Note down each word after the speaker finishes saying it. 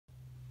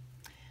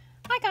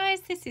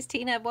guys, this is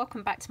Tina.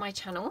 Welcome back to my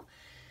channel.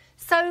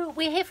 So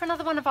we're here for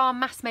another one of our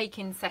mass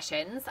making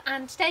sessions,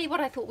 and today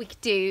what I thought we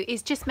could do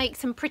is just make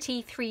some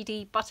pretty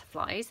 3D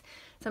butterflies.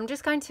 So I'm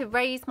just going to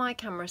raise my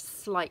camera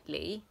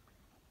slightly.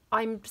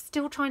 I'm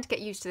still trying to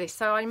get used to this,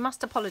 so I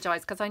must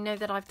apologise because I know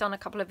that I've done a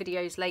couple of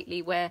videos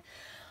lately where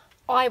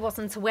I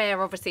wasn't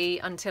aware, obviously,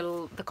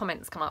 until the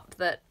comments come up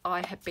that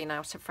I had been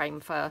out of frame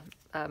for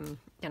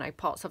you know,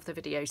 parts of the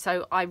video.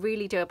 So I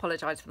really do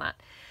apologise for that,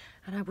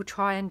 and I will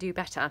try and do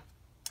better.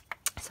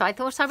 So I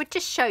thought I would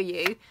just show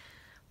you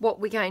what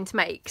we're going to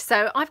make.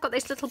 So I've got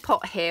this little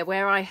pot here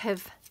where I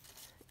have,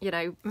 you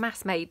know,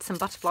 mass made some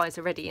butterflies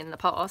already in the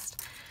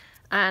past,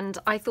 and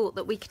I thought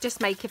that we could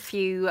just make a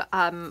few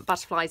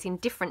butterflies in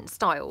different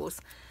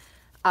styles,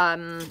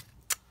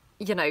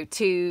 you know,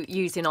 to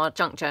use in our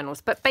junk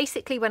journals. But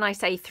basically, when I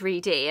say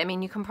 3D, I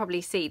mean, you can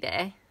probably see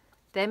there,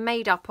 they're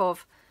made up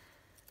of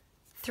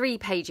 3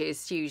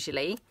 pages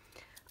usually,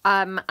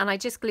 and I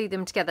just glue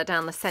them together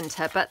down the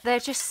centre, but they're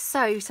just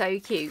so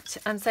cute.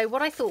 And so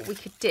what I thought we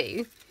could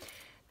do,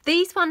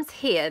 these ones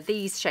here,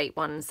 these shape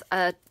ones,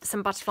 are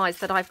some butterflies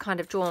that I've kind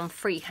of drawn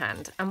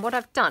freehand. And what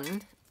I've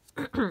done,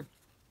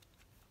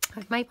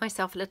 I've made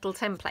myself a little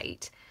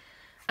template,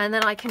 and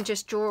then I can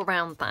just draw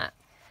around that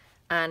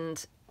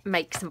and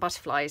make some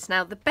butterflies.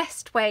 Now, the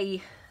best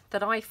way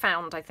that I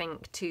found, I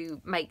think, to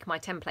make my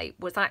template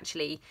was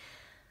actually,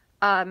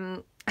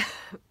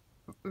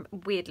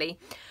 weirdly,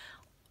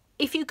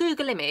 if you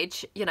Google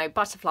image, you know,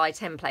 butterfly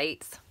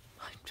templates,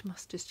 I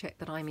must just check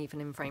that I'm even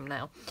in frame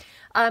now,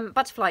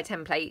 butterfly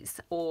templates,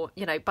 or,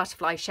 you know,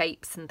 butterfly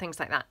shapes and things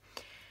like that.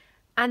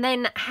 And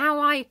then how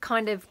I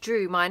kind of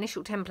drew my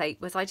initial template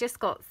was I just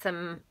got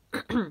some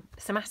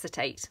some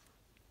acetate,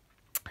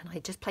 and I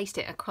just placed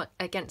it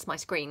against my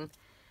screen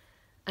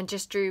and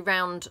just drew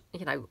round,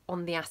 you know,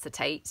 on the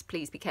acetate.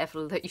 Please be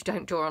careful that you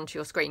don't draw onto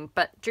your screen,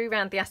 but drew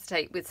round the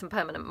acetate with some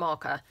permanent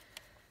marker.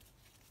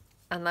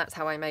 And that's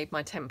how I made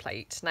my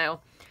template.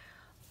 Now,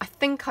 I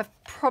think I've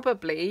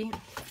probably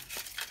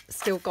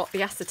still got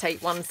the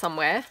acetate one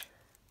somewhere,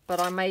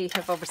 but I may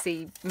have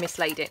obviously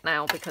mislaid it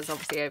now, because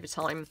obviously over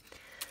time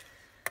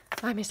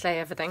I mislay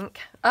everything.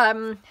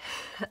 And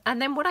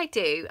then what I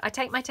do, I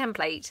take my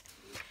template,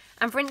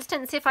 and for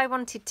instance, if I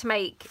wanted to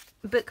make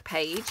a book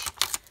page,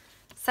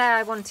 say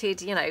I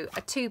wanted, you know,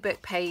 a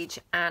 2-book page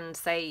and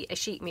say a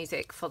sheet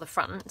music for the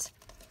front,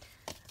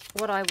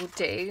 what I will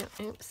do,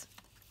 oops,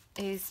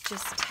 is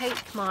just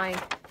take my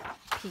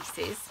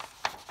pieces,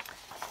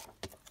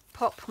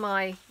 pop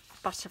my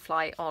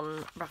butterfly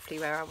on roughly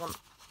where I want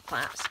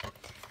that,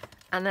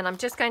 and then I'm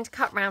just going to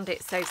cut round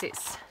it so that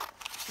it's,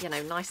 you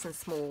know, nice and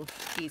small,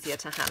 easier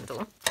to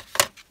handle,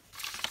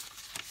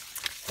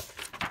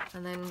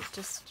 and then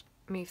just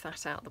move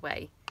that out of the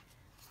way.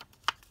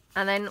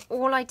 And then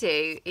all I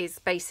do is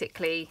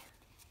basically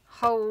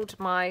hold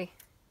my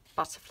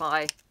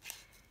butterfly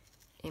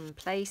in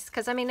place,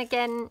 because I mean,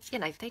 again, you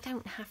know, they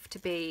don't have to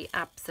be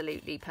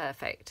absolutely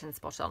perfect and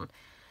spot on.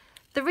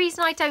 The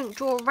reason I don't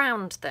draw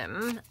around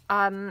them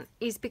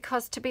is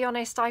because, to be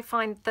honest, I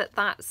find that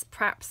that's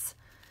perhaps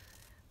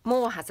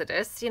more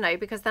hazardous, you know,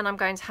 because then I'm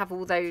going to have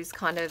all those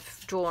kind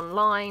of drawn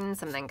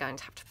lines and then going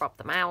to have to rub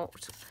them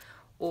out,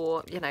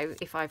 or, you know,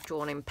 if I've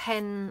drawn in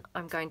pen,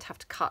 I'm going to have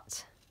to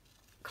cut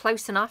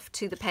close enough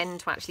to the pen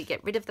to actually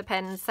get rid of the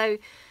pen. So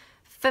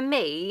for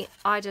me,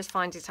 I just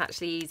find it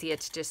actually easier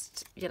to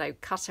just, you know,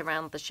 cut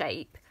around the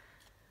shape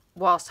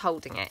whilst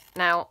holding it.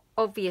 Now,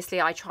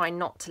 obviously, I try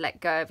not to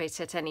let go of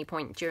it at any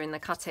point during the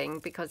cutting,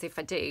 because if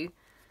I do,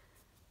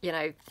 you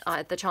know,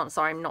 the chances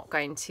are I'm not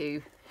going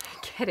to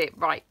get it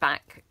right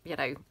back, you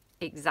know,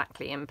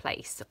 exactly in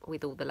place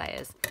with all the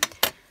layers.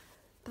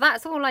 But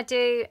that's all I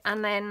do,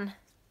 and then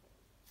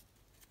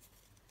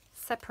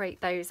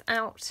separate those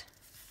out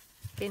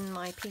in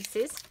my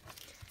pieces,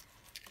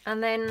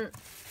 and then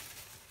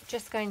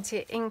just going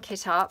to ink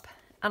it up,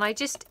 and I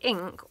just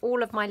ink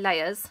all of my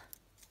layers.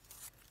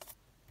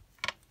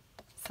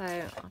 So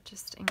I'll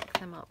just ink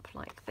them up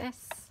like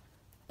this.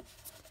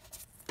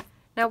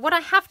 Now, what I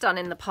have done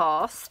in the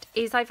past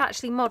is I've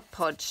actually Mod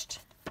Podged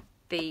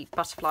the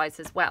butterflies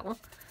as well.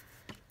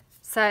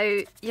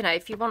 So, you know,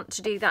 if you want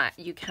to do that,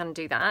 you can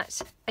do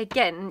that.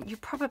 Again, you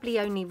probably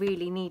only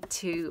really need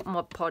to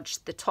Mod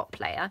Podge the top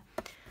layer,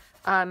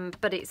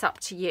 but it's up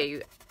to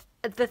you.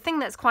 The thing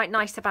that's quite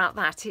nice about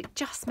that, it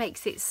just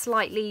makes it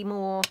slightly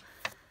more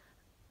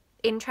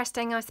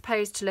interesting, I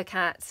suppose, to look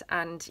at,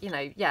 and, you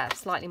know, yeah,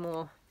 slightly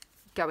more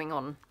going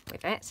on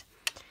with it.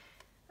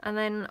 And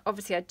then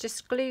obviously I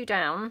just glue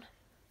down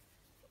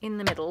in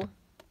the middle,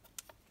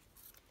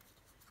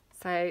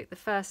 so the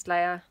first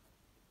layer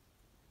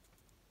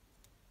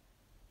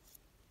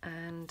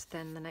and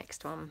then the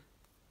next one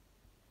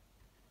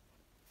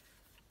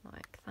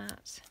like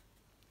that.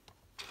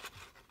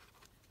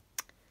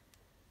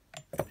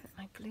 Put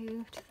my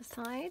glue to the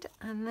side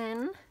and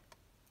then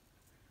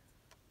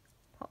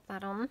pop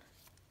that on.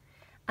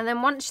 And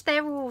then once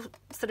they're all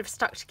sort of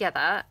stuck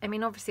together, I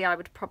mean, obviously I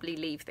would probably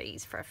leave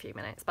these for a few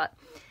minutes, but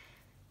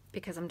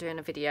because I'm doing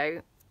a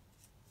video,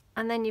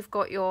 and then you've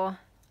got your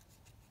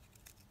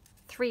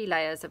 3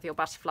 layers of your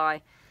butterfly.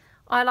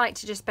 I like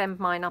to just bend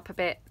mine up a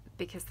bit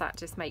because that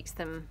just makes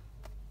them,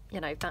 you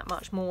know, that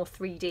much more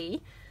 3D.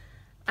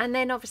 And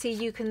then obviously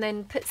you can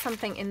then put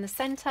something in the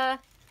center.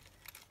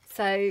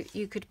 So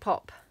you could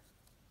pop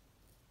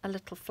a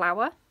little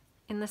flower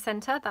in the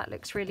center. That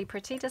looks really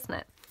pretty, doesn't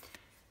it?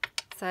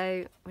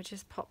 So we'll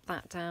just pop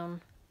that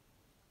down.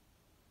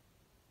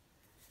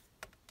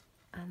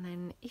 And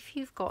then if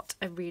you've got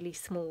a really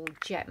small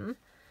gem,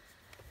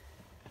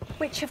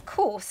 which of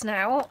course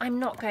now I'm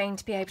not going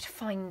to be able to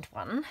find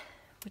one,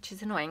 which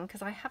is annoying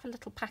because I have a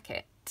little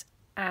packet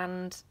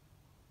and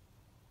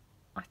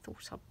I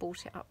thought I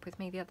bought it up with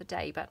me the other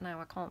day, but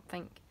now I can't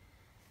think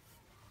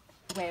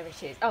where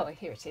it is. Oh,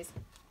 here it is.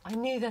 I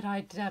knew that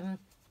I'd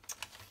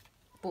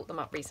bought them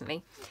up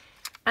recently.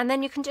 And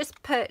then you can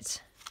just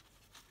put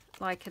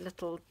like a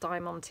little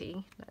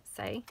diamante, let's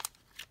say,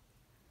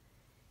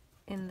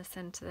 in the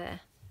centre there.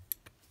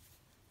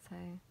 So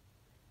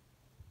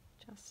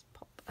just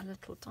pop a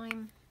little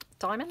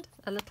diamond,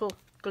 a little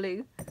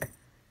glue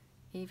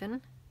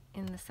even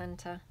in the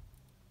centre.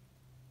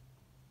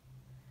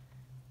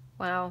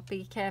 Wow,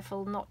 be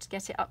careful not to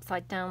get it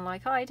upside down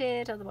like I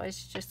did,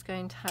 otherwise you're just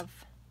going to have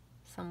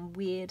some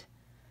weird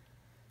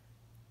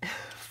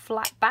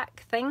flat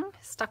back thing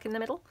stuck in the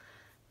middle.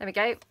 There we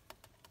go.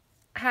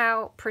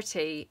 How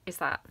pretty is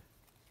that?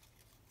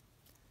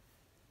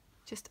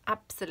 Just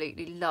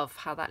absolutely love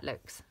how that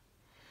looks.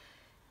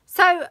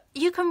 So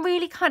you can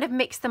really kind of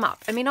mix them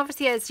up. I mean,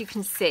 obviously, as you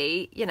can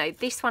see, you know,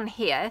 this one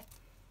here,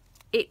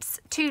 it's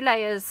 2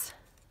 layers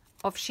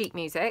of sheet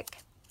music.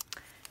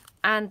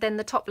 And then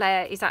the top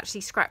layer is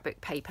actually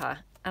scrapbook paper.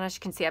 And as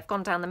you can see, I've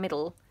gone down the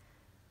middle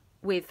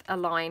with a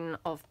line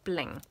of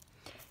bling.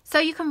 So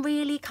you can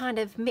really kind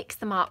of mix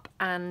them up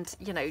and,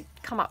 you know,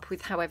 come up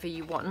with however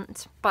you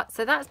want. But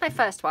so that's my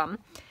first one.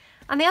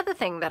 And the other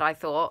thing that I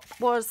thought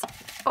was,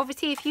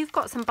 obviously, if you've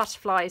got some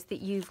butterflies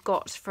that you've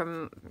got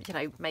from, you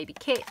know, maybe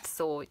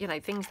kits or, you know,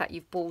 things that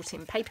you've bought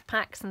in paper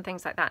packs and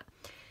things like that,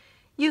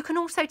 you can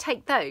also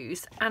take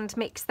those and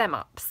mix them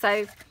up.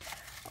 So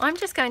I'm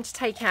just going to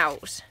take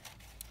out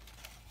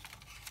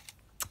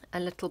a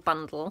little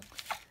bundle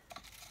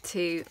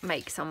to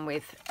make some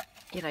with,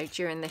 you know,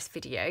 during this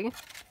video.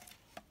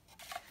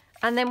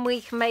 And then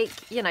we can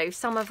make, you know,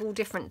 some of all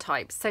different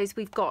types. So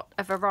we've got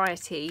a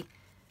variety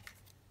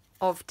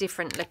of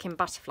different looking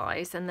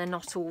butterflies, and they're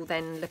not all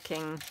then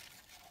looking,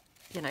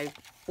 you know,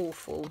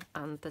 awful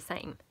and the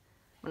same.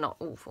 Well, not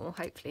awful,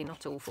 hopefully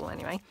not awful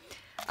anyway.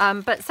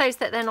 But so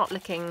that they're not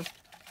looking,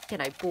 you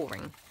know,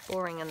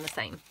 boring and the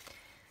same.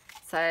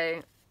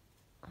 So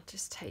I'll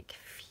just take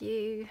a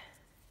few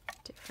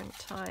different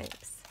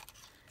types.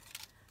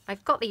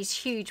 I've got these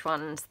huge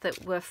ones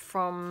that were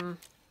from,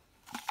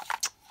 I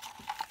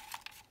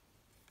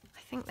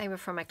think they were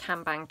from a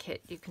Kanban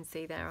kit. You can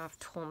see there I've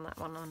torn that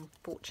one,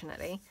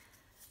 unfortunately.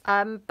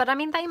 But I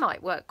mean, they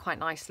might work quite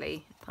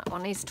nicely. That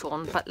one is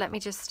torn, but let me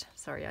just,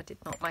 sorry, I did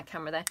knock my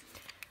camera there.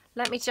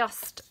 Let me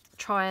just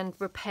try and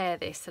repair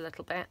this a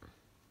little bit.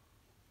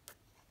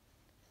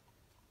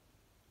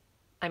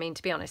 I mean,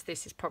 to be honest,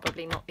 this is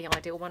probably not the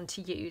ideal one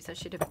to use. I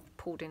should have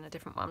pulled in a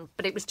different one,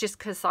 but it was just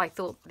because I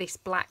thought this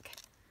black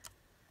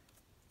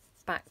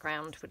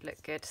background would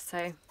look good.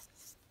 So,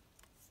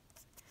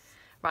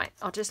 right,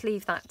 I'll just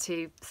leave that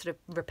to sort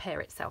of repair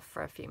itself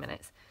for a few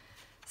minutes.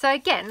 So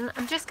again,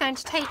 I'm just going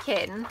to take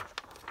in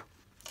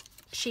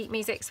sheet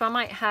music. So I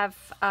might have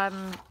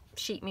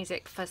sheet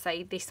music for,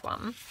 say, this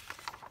one.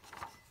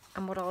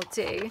 And what I'll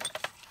do,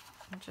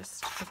 I'll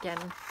just, again,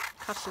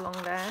 cut along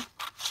there.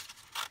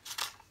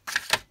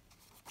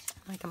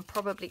 I can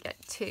probably get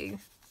 2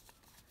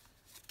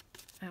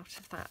 out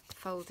of that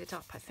folded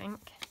up, I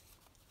think.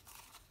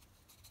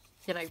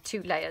 You know,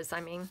 2 layers,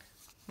 I mean,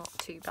 not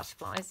 2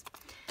 butterflies.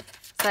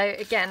 So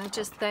again,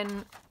 just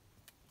then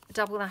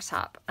double that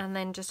up and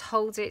then just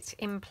hold it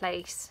in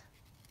place.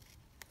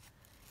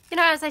 You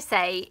know, as I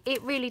say,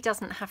 it really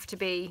doesn't have to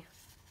be,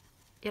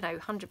 you know,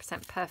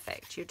 100%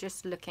 perfect. You're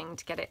just looking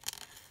to get it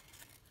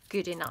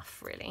good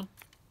enough, really.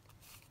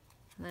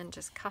 And then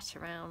just cut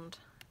around.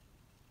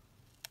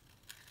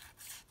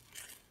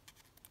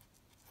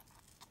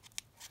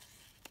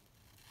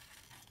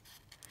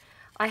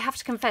 I have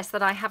to confess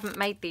that I haven't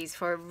made these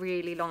for a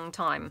really long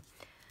time.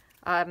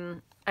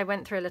 I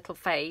went through a little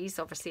phase,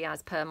 obviously,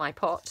 as per my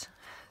pot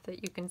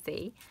that you can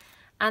see.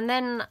 And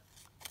then,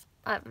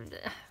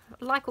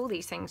 like all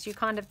these things, you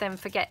kind of then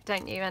forget,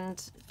 don't you,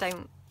 and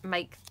don't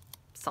make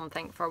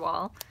something for a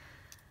while.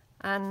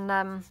 And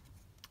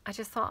I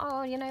just thought,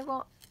 oh, you know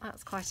what,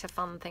 that's quite a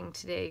fun thing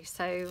to do.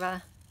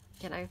 So,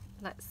 you know,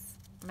 let's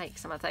make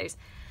some of those.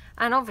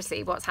 And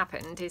obviously what's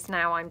happened is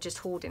now I'm just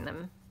hoarding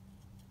them.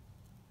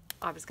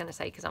 I was going to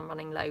say because I'm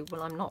running low.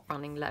 Well, I'm not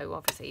running low,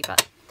 obviously,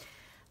 but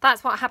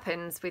that's what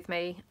happens with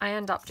me. I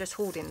end up just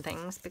hoarding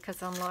things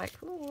because I'm like,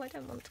 oh, I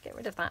don't want to get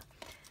rid of that.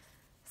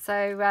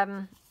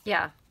 So,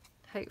 yeah,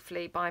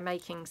 hopefully by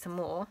making some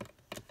more,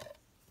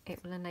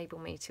 it will enable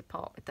me to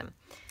part with them.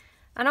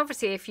 And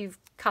obviously, if you've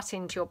cut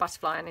into your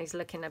butterfly and he's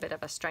looking a bit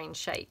of a strange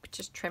shape,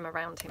 just trim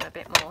around him a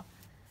bit more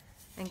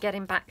and get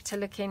him back to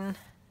looking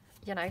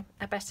you know,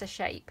 a better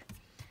shape.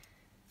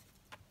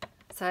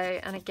 So,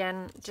 and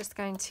again, just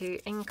going to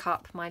ink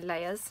up my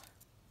layers.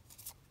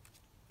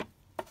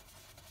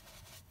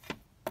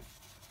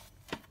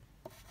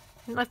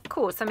 And of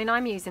course, I mean,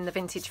 I'm using the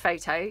vintage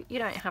photo. You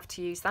don't have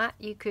to use that.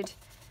 You could,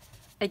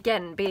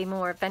 again, be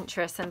more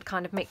adventurous and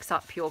kind of mix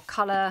up your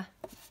colour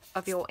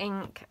of your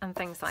ink and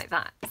things like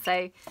that.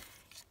 So,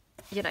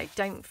 you know,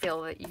 don't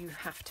feel that you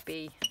have to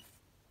be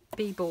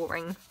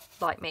boring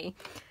like me.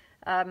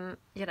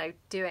 You know,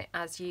 do it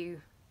as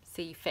you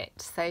see fit.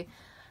 So,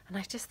 and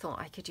I just thought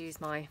I could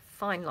use my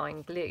fine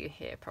line glue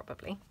here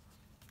probably.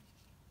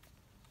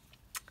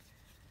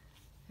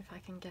 If I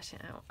can get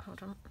it out,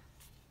 hold on.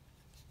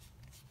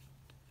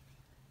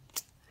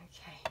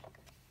 Okay.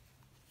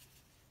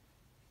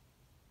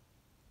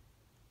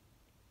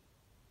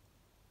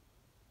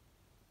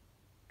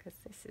 Because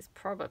this is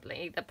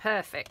probably the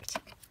perfect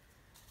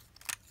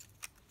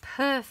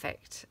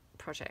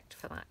project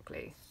for that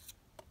glue.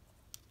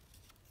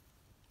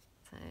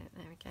 So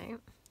there we go.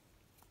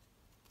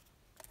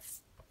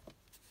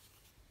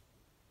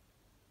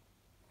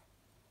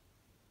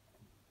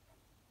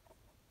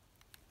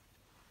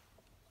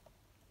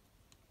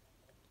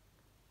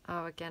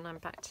 Oh, again, I'm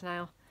back to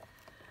now.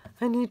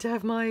 I need to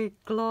have my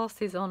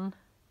glasses on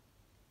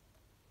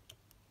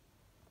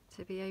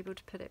to be able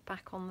to put it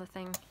back on the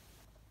thing.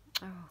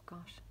 Oh,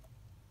 gosh.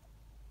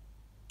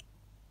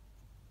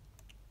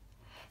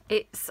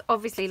 It's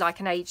obviously like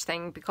an age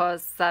thing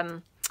because I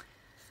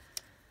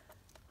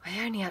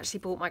only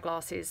actually bought my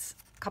glasses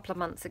a couple of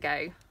months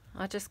ago.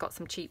 I just got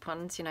some cheap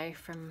ones, you know,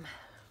 from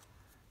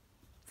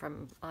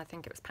I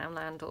think it was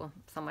Poundland or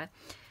somewhere.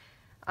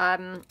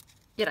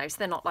 You know, so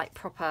they're not like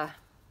proper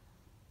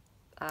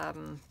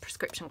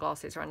prescription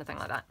glasses or anything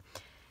like that.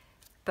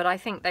 But I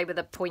think they were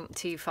the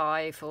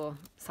 0.25 or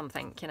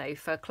something, you know,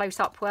 for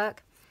close-up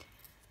work.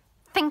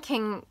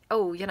 Thinking,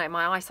 oh, you know,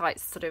 my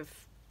eyesight's sort of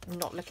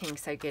not looking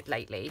so good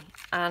lately.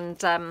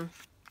 And,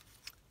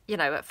 you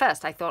know, at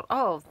first I thought,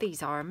 oh,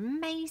 these are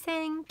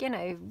amazing, you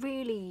know,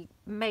 really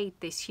made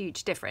this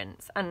huge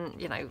difference.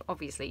 And, you know,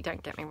 obviously,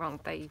 don't get me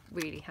wrong, they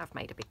really have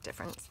made a big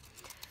difference.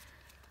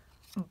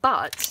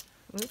 But,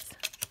 oops,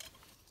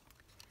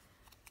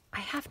 I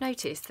have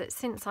noticed that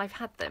since I've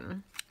had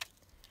them,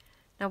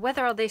 now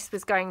whether this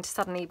was going to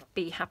suddenly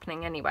be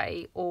happening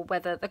anyway, or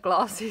whether the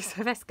glasses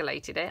have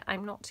escalated it,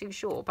 I'm not too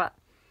sure, but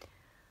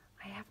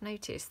I have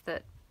noticed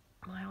that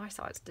my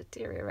eyesight's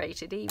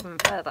deteriorated even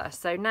further.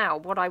 So now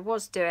what I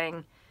was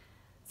doing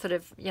sort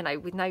of, you know,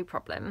 with no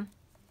problem,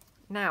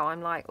 now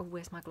I'm like, oh,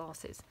 where's my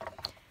glasses?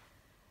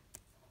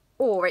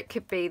 Or it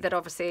could be that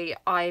obviously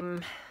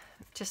I'm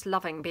just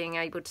loving being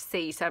able to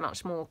see so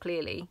much more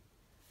clearly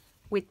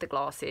with the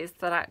glasses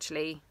that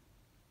actually,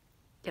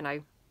 you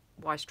know,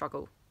 why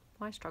struggle?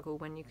 Why struggle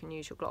when you can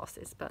use your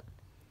glasses? But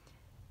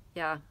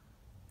yeah,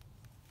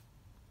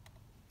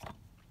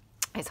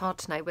 it's hard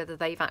to know whether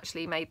they've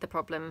actually made the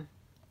problem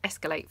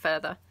escalate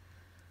further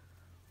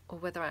or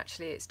whether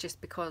actually it's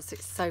just because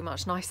it's so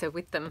much nicer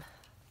with them.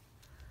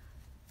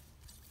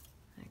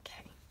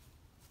 Okay,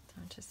 so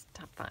I'll just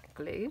tap that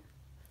glue.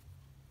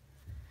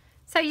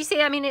 So you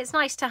see, I mean, it's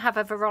nice to have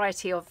a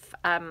variety of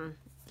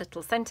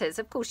little centres.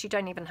 Of course, you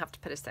don't even have to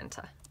put a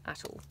centre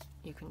at all.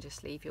 You can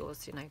just leave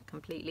yours, you know,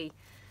 completely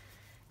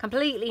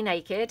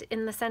naked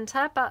in the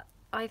centre. But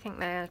I think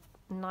they're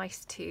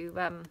nice to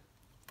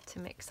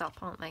mix up,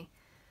 aren't they?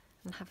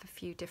 And have a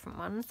few different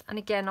ones. And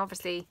again,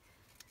 obviously,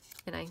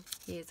 you know,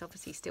 he is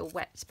obviously still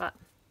wet, but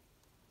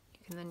you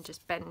can then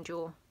just bend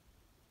your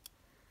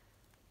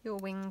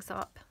wings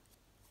up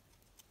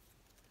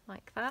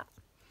like that.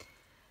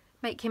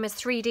 Make him as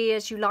 3D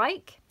as you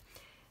like.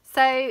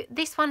 So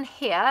this one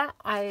here,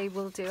 I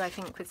will do, I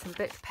think, with some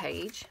book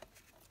page.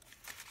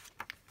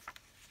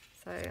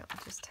 So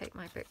I'll just take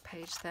my book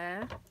page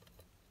there.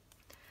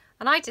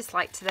 And I just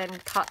like to then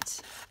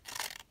cut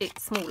it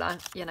smaller,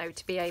 you know,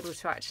 to be able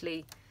to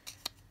actually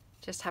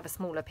just have a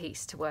smaller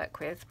piece to work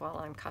with while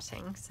I'm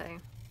cutting. So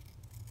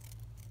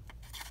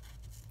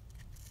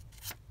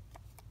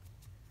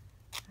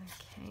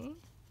okay.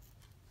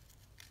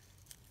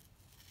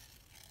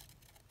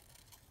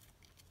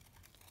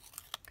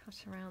 Cut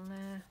around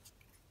there.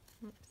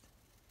 Oops.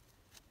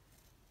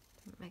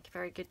 Didn't make a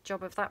very good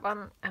job of that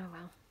one. Oh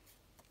well.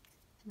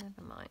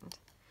 Never mind.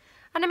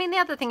 And I mean, the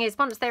other thing is,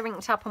 once they're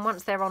inked up and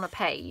once they're on a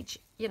page,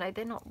 you know,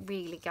 they're not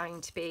really going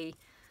to be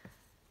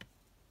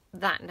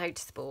that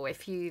noticeable.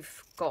 If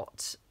you've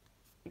got,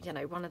 you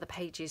know, one of the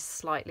pages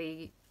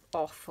slightly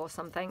off or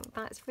something,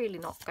 that's really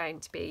not going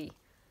to be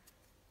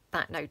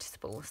that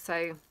noticeable.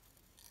 So,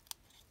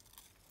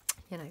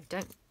 you know,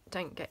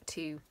 don't get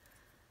too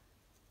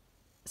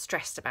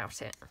stressed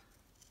about it.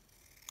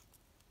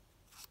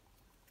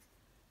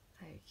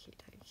 Okie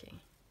dokie.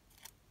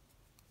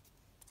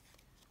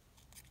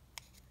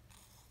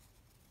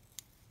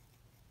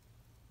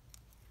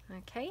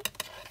 Okay,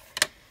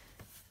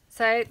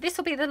 so this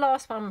will be the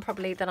last one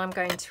probably that I'm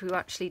going to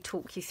actually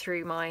talk you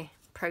through my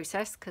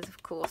process, because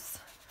of course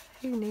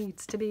who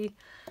needs to be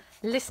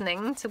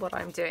listening to what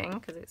I'm doing,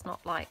 because it's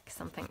not like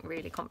something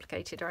really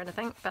complicated or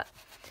anything. But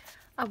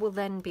I will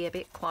then be a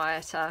bit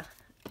quieter.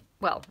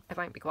 Well, I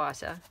won't be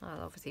quieter.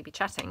 I'll obviously be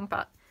chatting,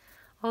 but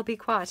I'll be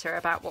quieter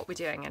about what we're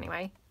doing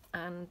anyway.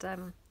 And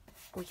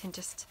we can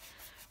just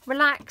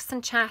relax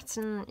and chat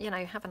and, you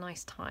know, have a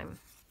nice time.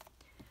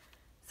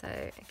 So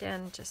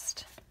again,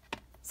 just...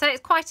 So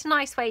it's quite a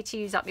nice way to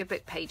use up your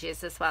book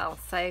pages as well.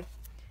 So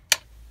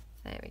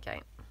there we go.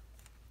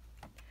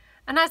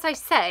 And as I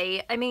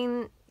say, I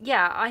mean,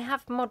 yeah, I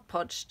have Mod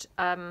Podged.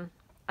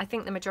 I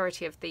think the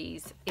majority of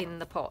these in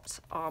the pot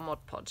are Mod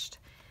Podged.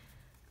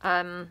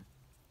 I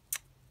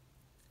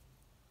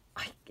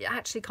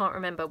actually can't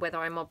remember whether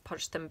I Mod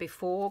Podged them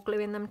before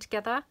gluing them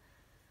together.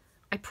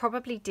 I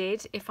probably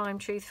did, if I'm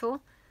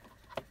truthful.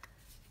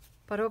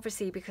 But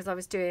obviously, because I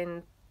was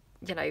doing,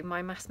 you know,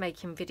 my mass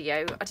making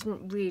video, I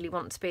didn't really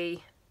want to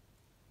be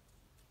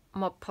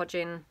Mod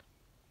Podging,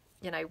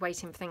 you know,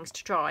 waiting for things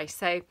to dry.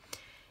 So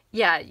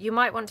yeah, you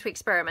might want to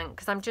experiment,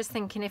 because I'm just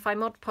thinking if I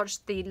Mod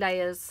Podged the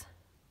layers,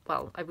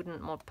 well, I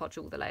wouldn't Mod Podge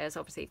all the layers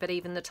obviously, but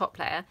even the top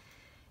layer,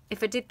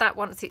 if I did that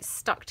once it's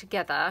stuck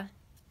together,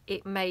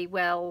 it may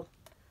well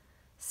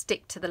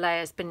stick to the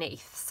layers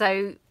beneath.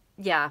 So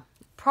yeah,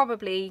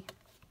 probably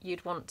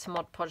you'd want to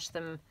Mod Podge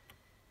them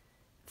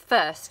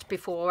first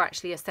before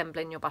actually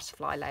assembling your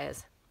butterfly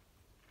layers.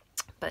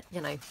 But,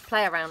 you know,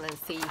 play around and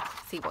see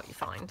what you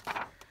find.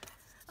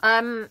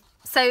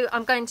 So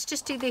I'm going to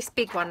just do this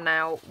big one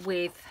now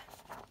with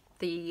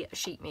the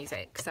sheet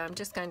music. So I'm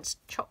just going to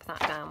chop that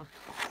down.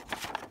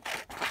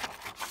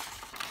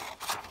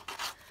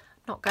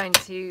 Not going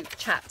to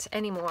chat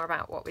any more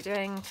about what we're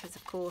doing, because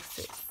of course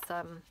it's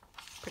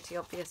pretty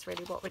obvious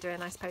really what we're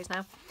doing, I suppose,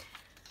 now.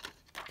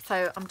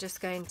 So I'm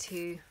just going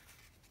to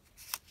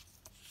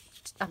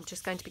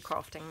be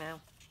crafting now.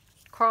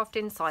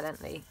 Crafting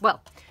silently.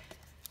 Well,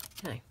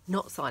 no,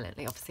 not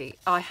silently, obviously.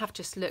 I have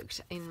just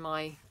looked in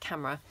my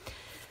camera.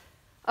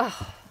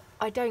 Oh,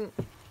 I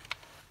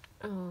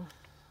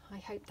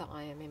hope that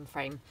I am in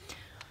frame.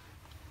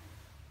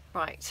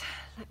 Right,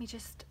 let me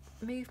just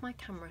move my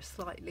camera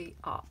slightly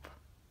up.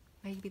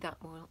 Maybe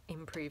that will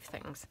improve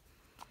things.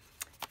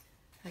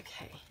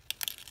 Okay.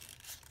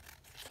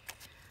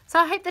 So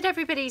I hope that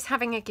everybody's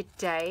having a good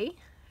day.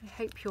 I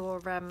hope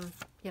you're,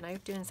 you know,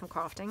 doing some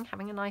crafting,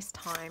 having a nice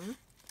time.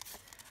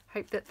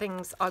 Hope that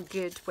things are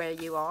good where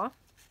you are.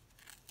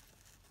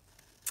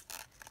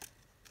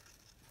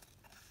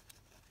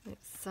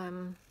 It's,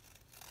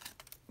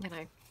 you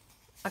know,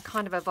 a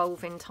kind of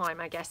evolving time,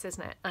 I guess,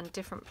 isn't it? And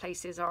different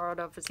places are at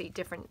obviously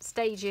different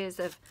stages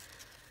of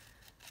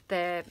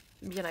their,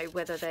 you know,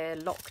 whether they're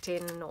locked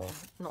in or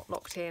not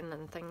locked in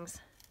and things.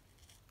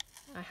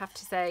 I have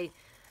to say,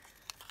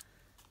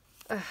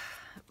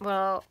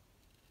 well,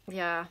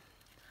 yeah,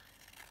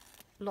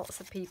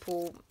 lots of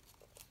people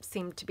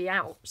seemed to be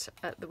out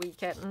at the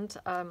weekend.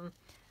 You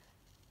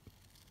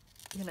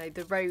know,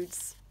 the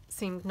roads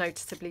seemed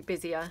noticeably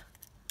busier.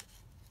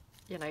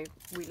 You know,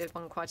 we live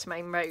on quite a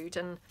main road,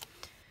 and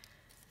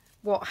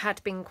what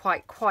had been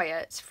quite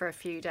quiet for a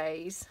few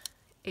days,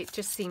 it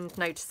just seemed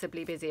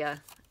noticeably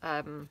busier.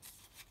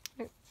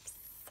 It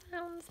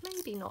sounds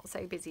maybe not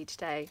so busy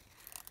today.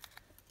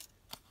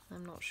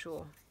 I'm not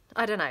sure.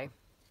 I don't know.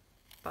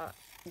 But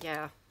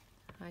yeah,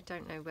 I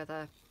don't know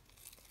whether...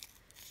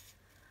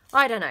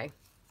 I don't know.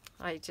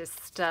 I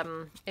just,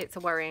 it's a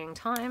worrying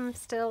time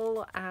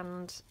still,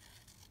 and,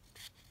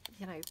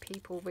 you know,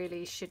 people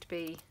really should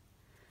be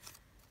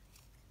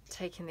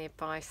taking the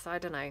advice. I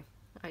don't know.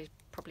 I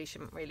probably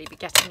shouldn't really be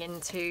getting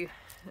into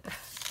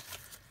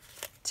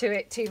to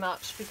it too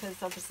much,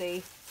 because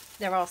obviously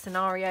there are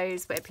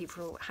scenarios where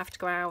people have to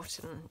go out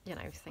and, you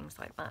know, things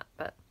like that.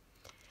 But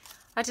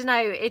I don't know.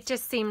 It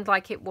just seemed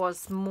like it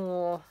was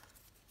more,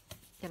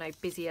 you know,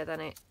 busier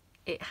than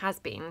it has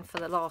been for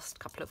the last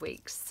couple of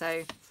weeks.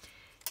 So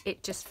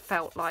it just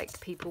felt like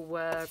people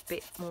were a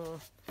bit more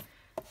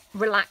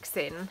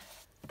relaxing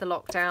the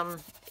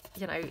lockdown,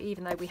 you know,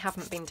 even though we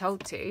haven't been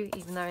told to,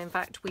 even though in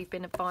fact we've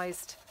been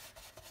advised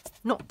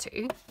not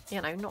to,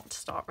 you know, not to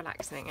start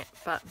relaxing it.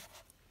 But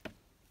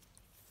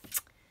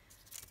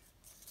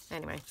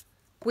anyway,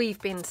 we've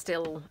been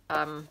still,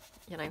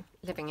 you know,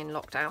 living in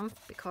lockdown,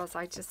 because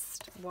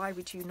why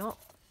would you not,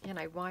 you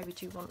know, why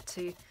would you want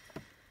to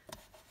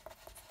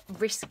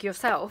risk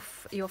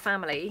yourself, your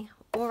family,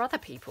 or other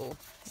people?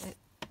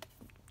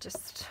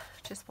 Just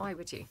why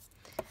would you?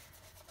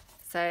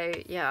 So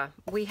yeah,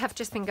 we have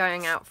just been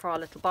going out for our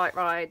little bike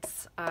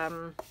rides.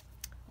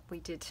 We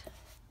did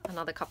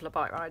another couple of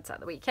bike rides at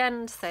the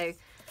weekend, so,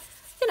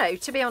 you know,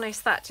 to be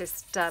honest, that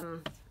just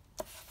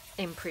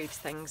improves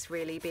things,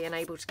 really, being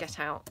able to get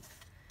out.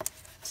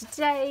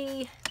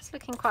 Today it's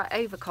looking quite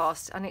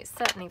overcast, and it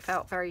certainly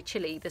felt very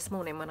chilly this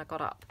morning when I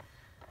got up.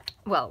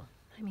 Well,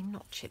 I mean,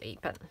 not chilly,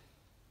 but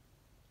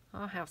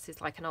our house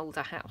is like an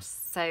older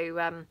house,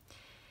 so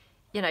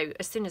you know,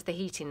 as soon as the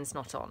heating's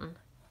not on,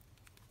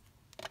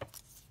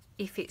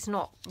 if it's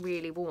not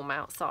really warm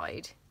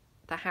outside,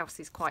 the house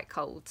is quite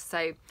cold.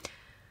 So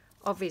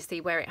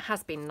obviously where it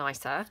has been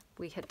nicer,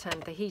 we had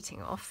turned the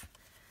heating off,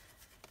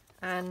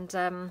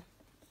 and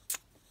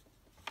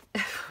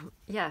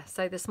yeah,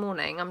 so this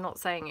morning, I'm not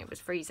saying it was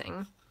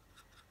freezing,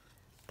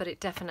 but it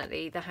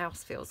definitely, the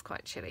house feels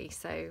quite chilly.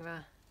 So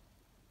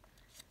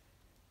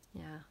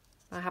yeah,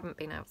 I haven't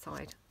been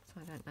outside,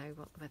 so I don't know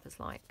what the weather's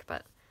like,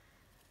 but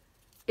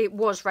it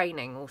was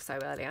raining also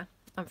earlier.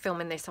 I'm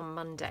filming this on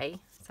Monday,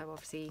 so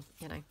obviously,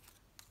 you know,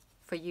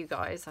 for you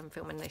guys, I'm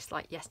filming this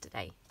like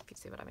yesterday, if you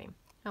see what I mean.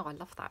 Oh, I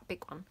love that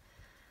big one.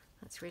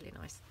 That's really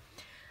nice.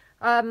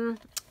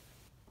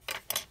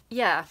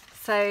 Yeah,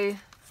 so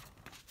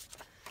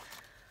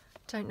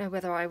don't know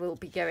whether I will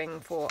be going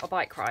for a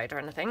bike ride or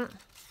anything.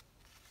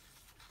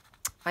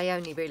 I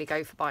only really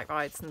go for bike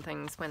rides and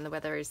things when the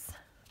weather is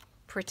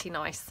pretty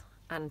nice,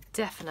 and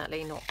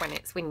definitely not when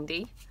it's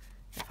windy,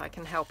 if I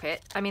can help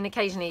it. I mean,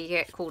 occasionally you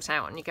get caught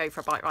out and you go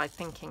for a bike ride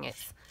thinking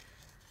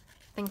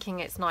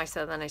it's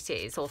nicer than it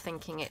is, or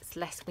thinking it's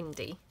less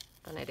windy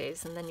than it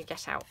is, and then you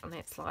get out and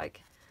it's like,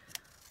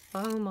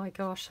 oh my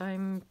gosh,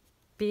 I'm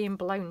being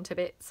blown to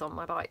bits on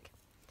my bike.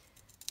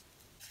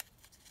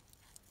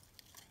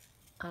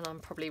 And I'm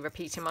probably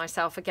repeating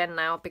myself again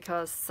now,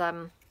 because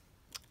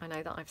I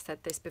know that I've said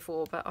this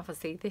before, but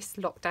obviously this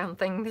lockdown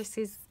thing, this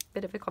is a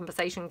bit of a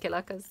conversation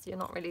killer because you're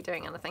not really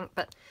doing anything.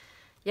 But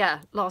yeah,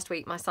 last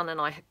week my son and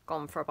I had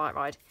gone for a bike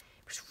ride.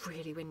 It was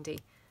really windy.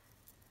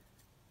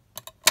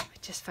 I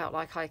just felt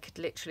like I could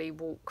literally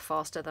walk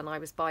faster than I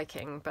was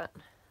biking. But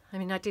I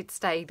mean, I did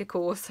stay the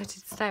course. I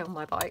did stay on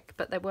my bike,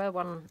 but there were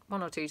one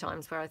or two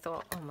times where I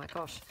thought, oh my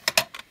gosh,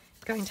 I'm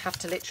going to have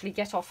to literally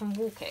get off and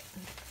walk it.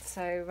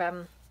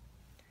 So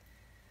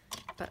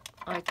but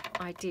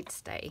I did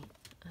stay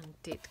and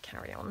did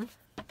carry on.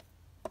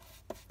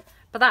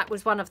 But that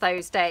was one of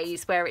those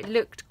days where it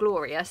looked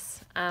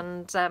glorious,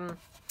 and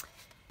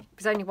it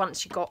was only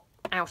once you got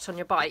out on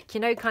your bike, you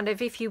know, kind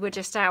of if you were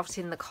just out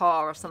in the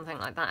car or something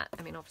like that.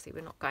 I mean, obviously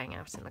we're not going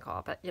out in the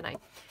car, but you know,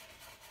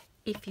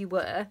 if you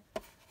were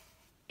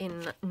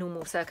in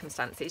normal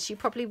circumstances, you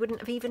probably wouldn't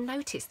have even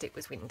noticed it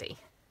was windy.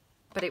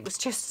 But it was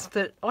just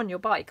that on your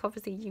bike,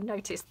 obviously you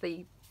noticed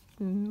the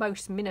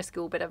most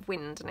minuscule bit of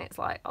wind, and it's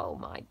like, oh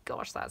my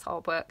gosh, that's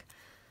hard work.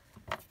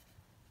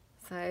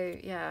 So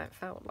yeah, it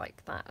felt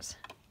like that.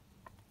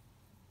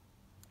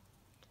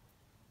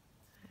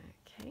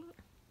 Okay.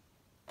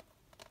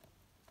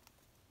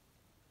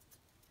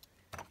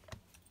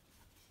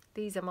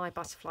 These are my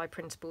butterfly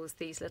printables,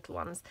 these little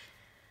ones,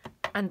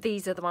 and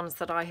these are the ones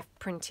that I have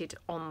printed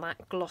on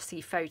that glossy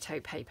photo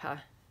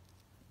paper.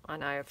 I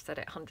know I've said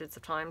it hundreds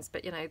of times,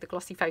 but you know, the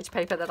glossy photo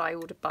paper that I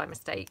ordered by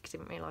mistake,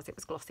 didn't realise it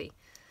was glossy.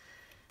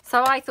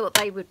 So I thought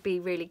they would be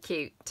really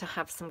cute to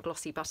have some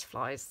glossy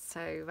butterflies.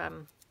 So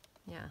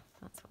yeah,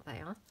 that's what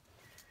they are.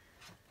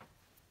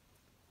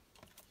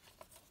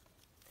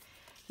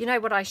 You know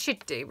what I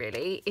should do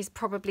really is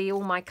probably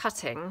all my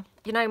cutting,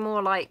 you know,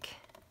 more like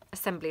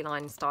assembly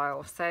line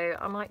style. So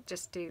I might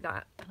just do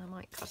that, and I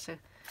might cut a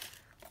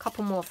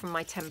couple more from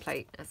my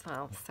template as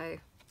well. So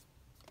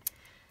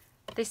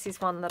this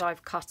is one that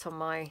I've cut on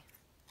my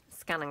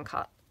Scan and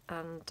Cut,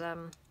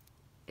 and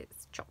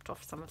it's chopped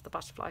off some of the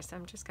butterfly, so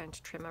I'm just going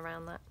to trim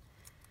around that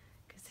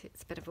because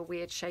it's a bit of a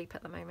weird shape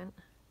at the moment.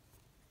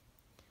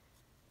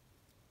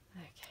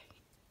 Okay.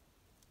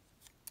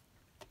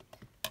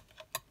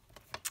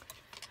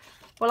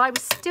 Well, I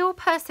was still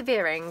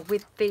persevering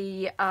with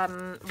the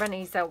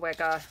Renée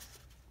Zellweger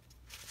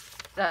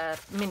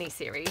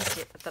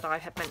mini-series that I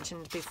had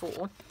mentioned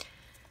before.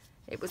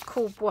 It was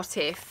called What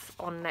If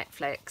on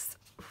Netflix.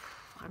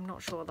 I'm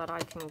not sure that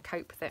I can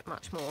cope with it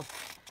much more.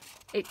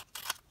 It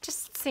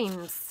just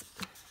seems,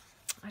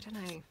 I don't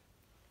know.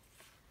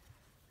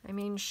 I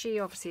mean, she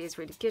obviously is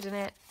really good in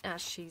it,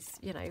 as she's,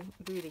 you know,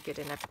 really good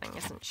in everything,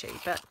 isn't she?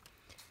 But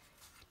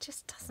it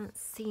just doesn't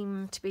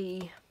seem to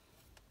be...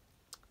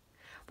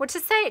 Well, to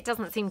say it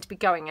doesn't seem to be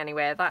going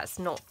anywhere, that's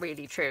not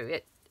really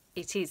true.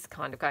 It is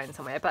kind of going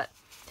somewhere, but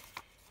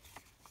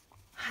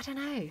I don't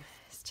know.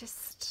 It's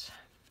just...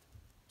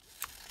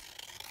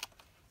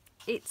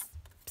 It's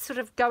sort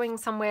of going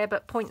somewhere,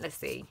 but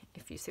pointlessly,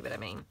 if you see what I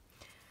mean.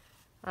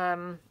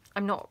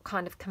 I'm not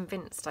kind of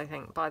convinced, I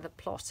think, by the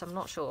plot. I'm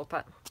not sure,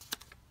 but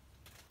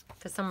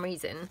for some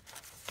reason,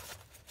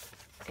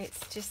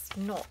 it's just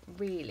not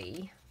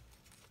really,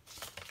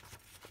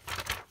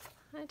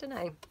 I don't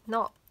know,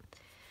 not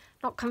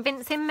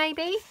convincing,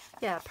 maybe?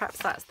 Yeah, perhaps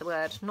that's the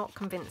word, not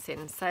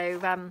convincing. So,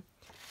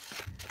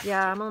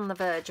 yeah, I'm on the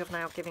verge of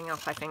now giving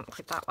up, I think,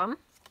 with that one.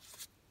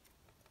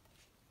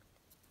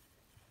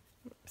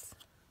 Oops.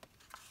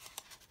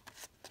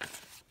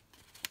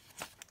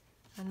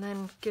 And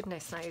then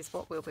goodness knows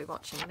what we'll be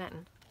watching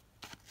then.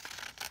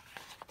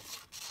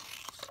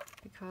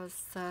 Because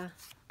I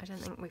don't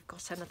think we've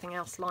got anything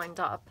else lined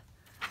up.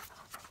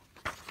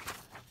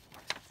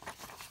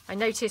 I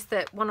noticed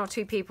that 1 or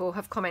 2 people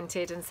have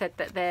commented and said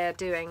that they're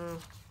doing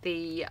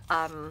the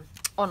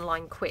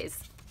online quiz,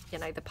 you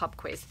know, the pub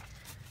quiz.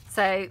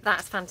 So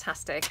that's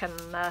fantastic. And,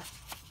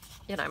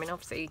 you know, I mean,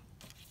 obviously,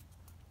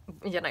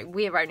 you know,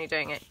 we're only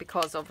doing it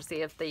because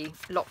obviously of the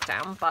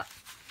lockdown, but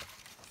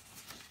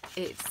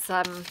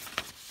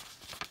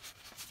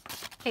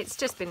it's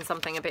just been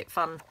something a bit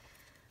fun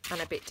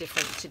and a bit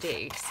different to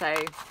do. So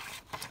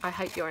I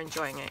hope you're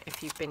enjoying it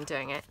if you've been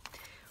doing it.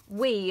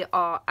 We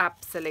are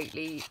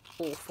absolutely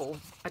awful.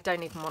 I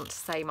don't even want to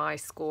say my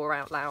score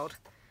out loud.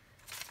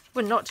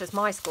 Well, not just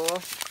my score,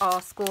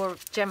 our score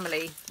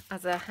generally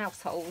as a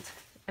household.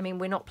 I mean,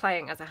 we're not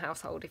playing as a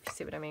household, if you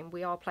see what I mean.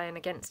 We are playing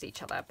against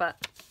each other,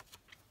 but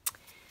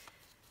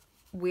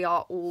we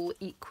are all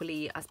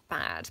equally as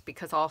bad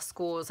because our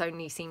scores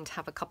only seem to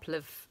have a couple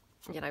of,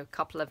 you know,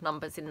 couple of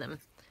numbers in them.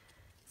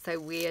 So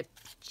we're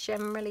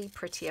generally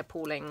pretty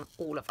appalling,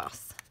 all of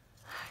us.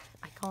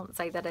 I can't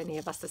say that any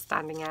of us are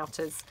standing out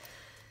as,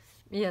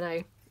 you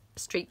know,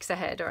 streaks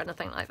ahead or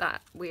anything like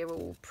that. We're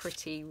all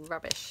pretty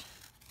rubbish.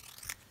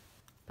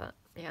 But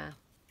yeah.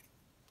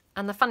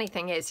 And the funny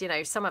thing is, you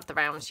know, some of the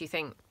rounds you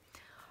think,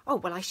 oh,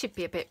 well, I should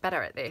be a bit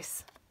better at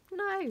this.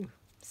 No,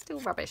 still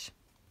rubbish.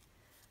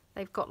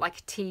 They've got like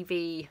a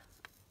TV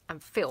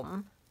and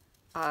film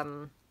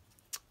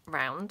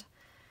round,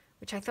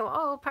 which I thought,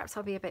 oh, perhaps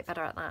I'll be a bit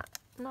better at that.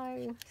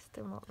 No,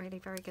 still not really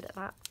very good at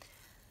that.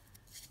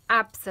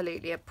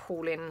 Absolutely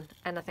appalling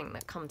anything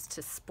that comes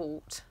to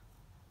sport.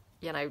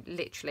 You know,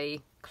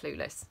 literally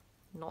clueless.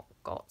 Not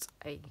got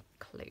a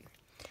clue.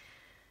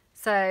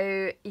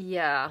 So,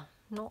 yeah,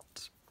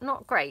 not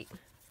great.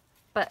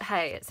 But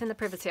hey, it's in the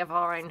privacy of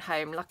our own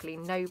home. Luckily,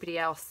 nobody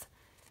else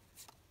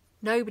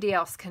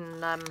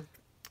can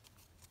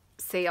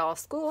see our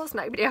scores.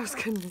 Nobody else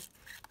can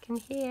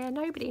hear.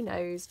 Nobody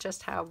knows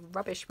just how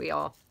rubbish we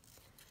are.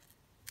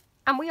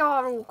 And we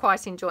are all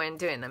quite enjoying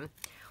doing them.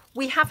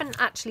 We haven't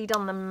actually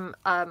done them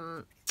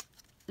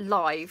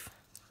live.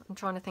 I'm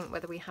trying to think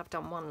whether we have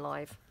done one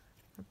live.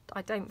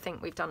 I don't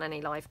think we've done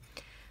any live.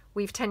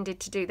 We've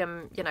tended to do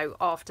them, you know,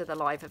 after the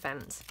live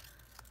events.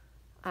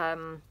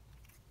 Not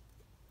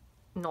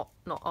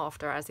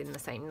after as in the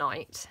same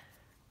night,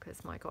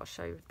 because my gosh,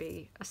 I would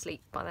be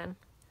asleep by then.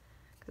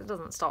 Because it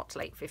doesn't start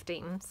till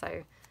 8:15, so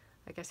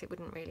I guess it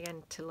wouldn't really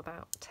end till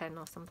about 10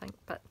 or something.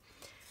 But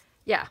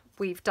yeah,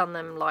 we've done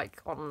them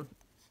like on,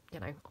 you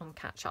know, on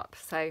catch up.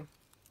 So,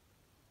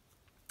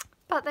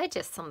 but they're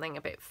just something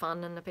a bit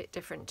fun and a bit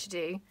different to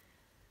do.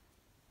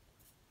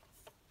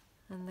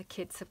 And the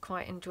kids have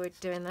quite enjoyed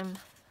doing them.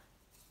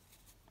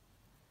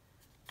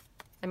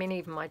 I mean,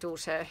 even my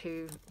daughter,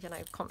 who, you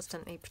know,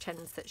 constantly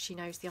pretends that she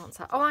knows the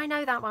answer. Oh, I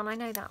know that one, I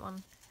know that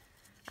one.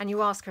 And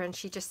you ask her and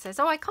she just says,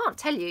 oh, I can't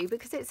tell you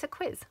because it's a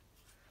quiz.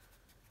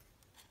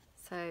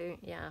 So,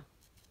 yeah.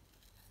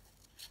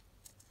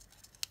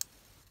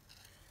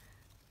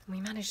 We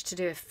managed to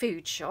do a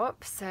food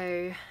shop,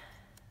 so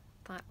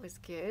that was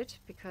good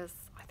because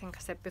I think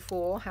I said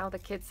before how the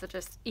kids are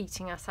just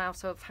eating us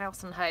out of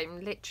house and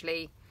home,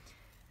 literally.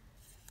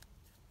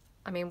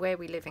 I mean, where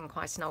we live in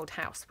quite an old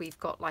house, we've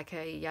got like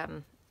a,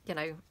 you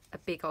know, a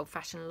big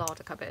old-fashioned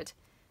larder cupboard.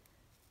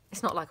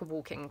 It's not like a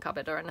walk-in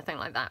cupboard or anything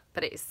like that,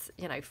 but it's,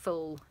 you know,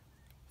 full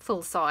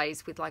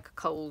size with like a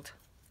cold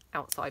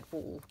outside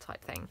wall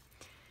type thing.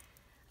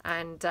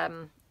 And,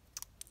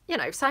 you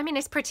know, so I mean,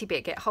 it's pretty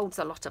big. It holds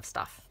a lot of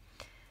stuff.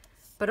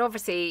 But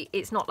obviously,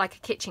 it's not like a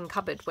kitchen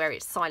cupboard where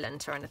it's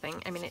silent or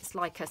anything. I mean, it's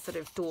like a sort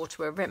of door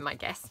to a room, I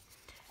guess.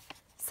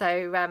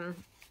 So,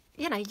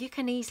 you know, you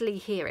can easily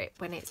hear it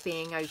when it's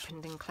being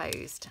opened and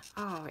closed.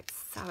 Oh,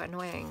 it's so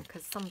annoying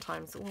because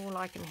sometimes all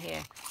I can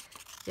hear,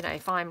 you know,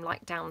 if I'm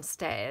like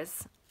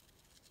downstairs,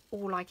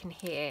 all I can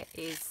hear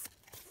is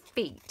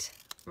feet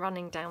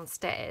running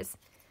downstairs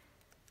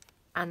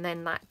and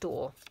then that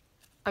door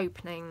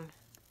opening,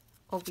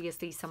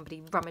 obviously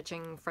somebody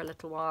rummaging for a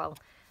little while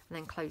and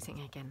then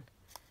closing again.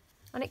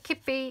 And it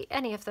could be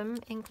any of them,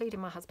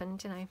 including my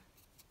husband, you know.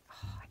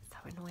 Oh, it's so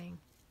annoying.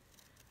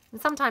 And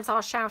sometimes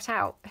I'll shout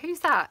out, who's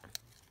that?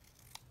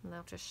 And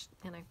they'll just,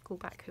 you know, call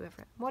back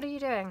whoever. What are you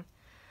doing?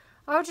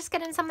 Oh, just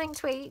getting something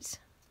to eat.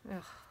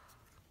 Ugh.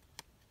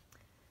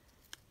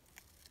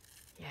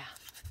 Yeah.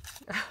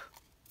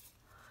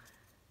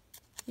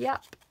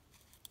 Yep.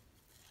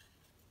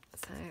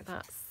 So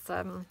that's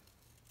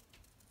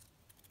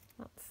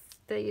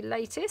the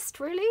latest,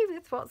 really,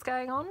 with what's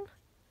going on.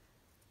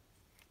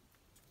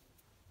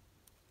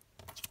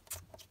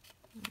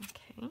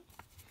 Okay.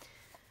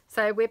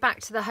 So we're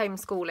back to the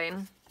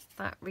homeschooling.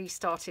 That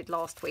restarted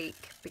last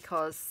week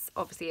because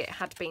obviously it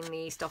had been the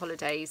Easter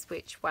holidays,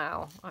 which,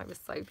 wow, I was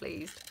so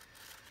pleased.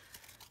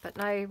 But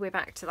no, we're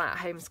back to that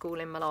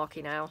homeschooling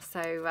malarkey now.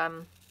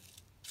 So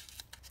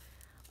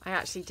I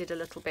actually did a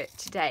little bit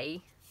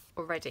today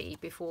already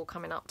before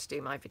coming up to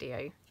do my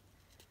video.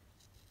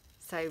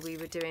 So we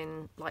were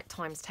doing like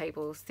times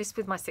tables, this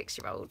with my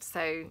 6-year-old.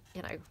 So,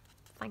 you know,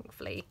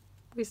 thankfully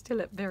we're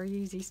still at very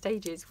easy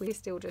stages. We're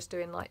still just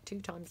doing like 2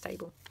 times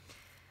table.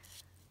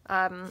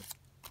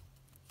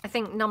 I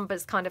think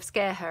numbers kind of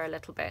scare her a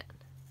little bit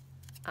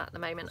at the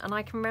moment. And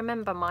I can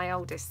remember my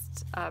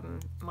oldest,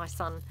 my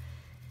son,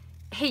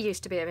 he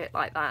used to be a bit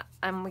like that.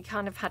 And we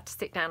kind of had to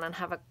sit down and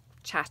have a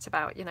chat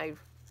about, you know,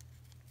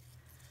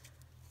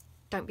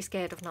 don't be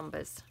scared of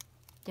numbers.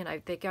 You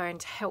know, they're going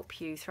to help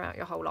you throughout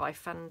your whole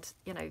life. And,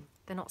 you know,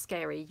 they're not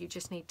scary. You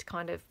just need to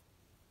kind of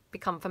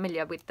become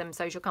familiar with them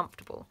so you're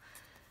comfortable.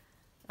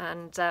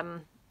 And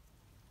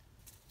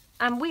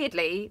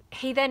weirdly,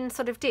 he then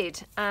sort of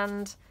did.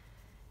 And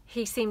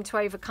he seemed to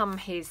overcome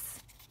his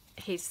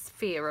his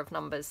fear of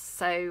numbers.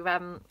 So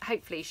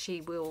hopefully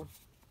she will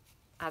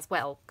as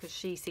well, because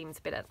she seems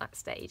a bit at that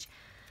stage.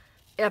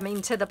 I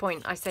mean, to the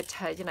point I said to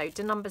her, you know,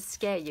 do numbers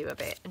scare you a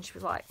bit? And she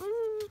was like,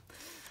 I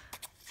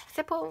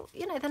said, well,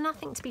 you know, they're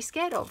nothing to be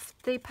scared of.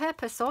 The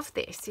purpose of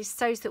this is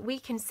so that we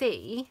can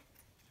see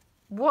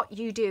what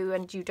you do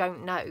and you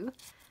don't know.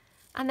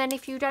 And then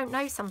if you don't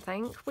know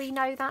something, we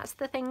know that's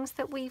the things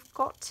that we've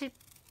got to,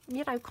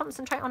 you know,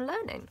 concentrate on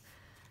learning.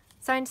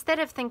 So instead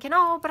of thinking,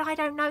 oh, but I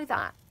don't know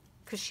that,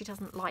 because she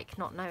doesn't like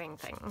not knowing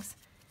things,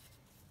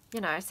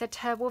 you know, I said to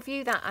her, well,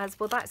 view that as,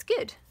 well, that's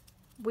good.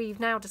 We've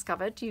now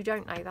discovered you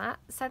don't know that,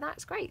 so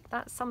that's great.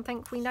 That's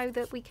something we know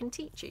that we can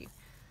teach you.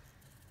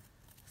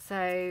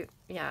 So,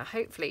 yeah,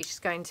 hopefully she's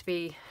going to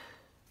be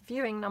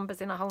viewing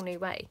numbers in a whole new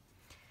way.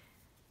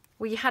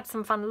 We had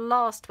some fun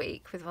last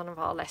week with one of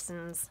our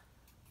lessons.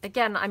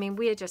 Again, I mean,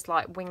 we're just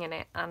like winging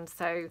it, and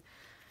so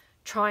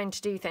trying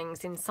to do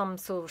things in some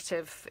sort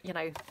of, you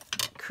know,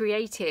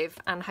 creative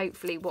and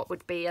hopefully what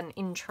would be an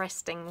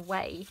interesting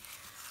way,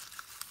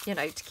 you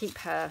know, to keep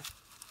her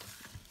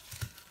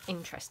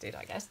interested,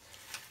 I guess.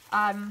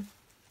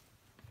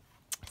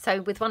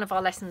 So with one of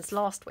our lessons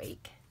last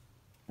week,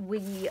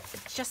 we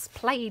just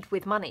played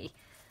with money.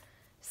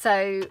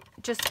 So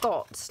just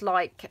got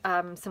like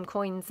some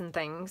coins and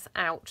things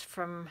out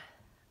from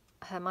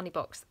her money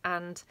box,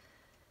 and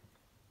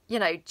you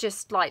know,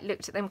 just like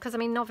looked at them, because I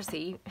mean,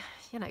 obviously,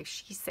 you know,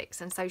 she's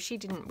 6, and so she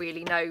didn't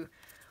really know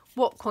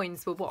what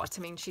coins were what.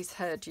 I mean, she's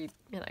heard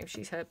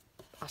she's heard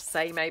us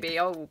say maybe,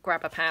 oh,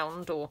 grab a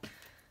pound, or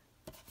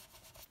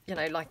you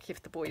know, like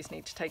if the boys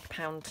need to take a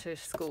pound to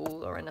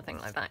school or anything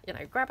like that, you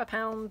know, grab a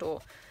pound,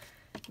 or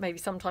maybe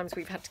sometimes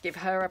we've had to give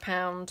her a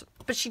pound,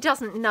 but she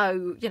doesn't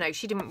know, you know,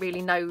 she didn't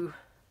really know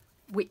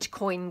which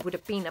coin would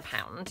have been a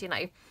pound, you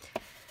know.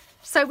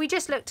 So we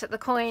just looked at the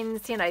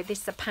coins, you know,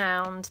 this is a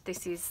pound,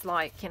 this is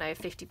like, you know,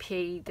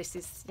 50p, this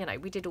is, you know,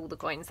 we did all the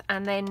coins.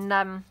 And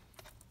then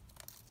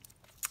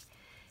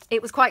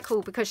it was quite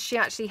cool because she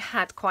actually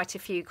had quite a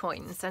few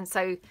coins. And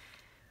so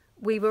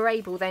we were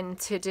able then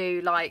to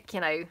do like,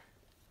 you know,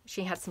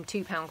 she had some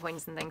 £2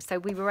 coins and things. So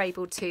we were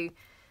able to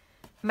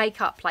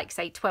make up like,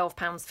 say,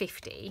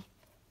 £12.50,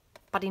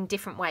 but in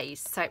different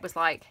ways. So it was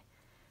like,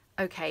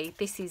 okay,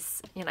 this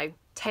is, you know,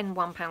 10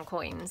 £1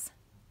 coins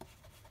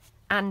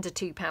and a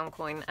 £2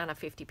 coin and a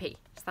 50p.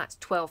 So that's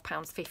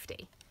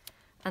 £12.50.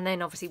 And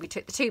then obviously we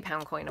took the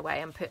 £2 coin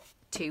away and put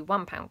 2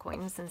 £1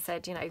 coins and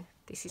said, you know,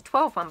 this is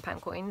 12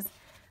 £1 coins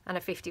and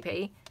a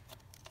 50p.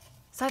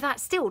 So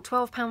that's still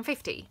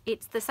 £12.50.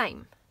 It's the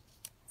same.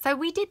 So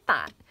we did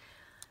that.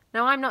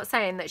 Now, I'm not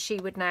saying that she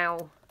would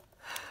now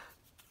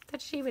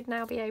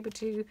be able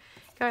to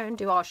go and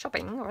do our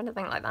shopping or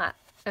anything like that.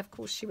 Of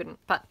course she wouldn't,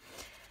 but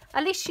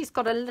at least she's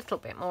got a little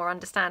bit more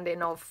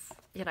understanding of,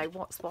 you know,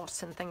 what's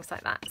what and things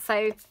like that.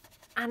 So,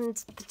 and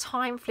the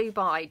time flew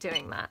by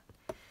doing that.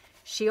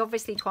 She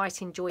obviously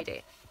quite enjoyed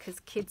it, because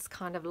kids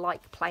kind of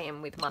like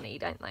playing with money,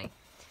 don't they?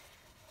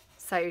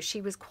 So she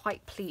was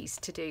quite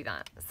pleased to do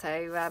that.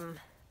 So,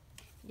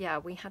 yeah,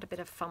 we had a bit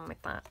of fun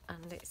with that,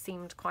 and it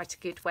seemed quite a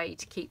good way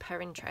to keep her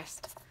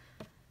interest.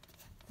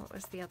 What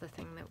was the other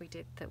thing that we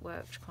did that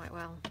worked quite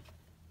well?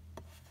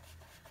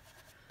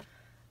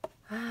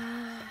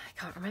 I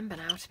can't remember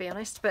now, to be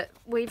honest, but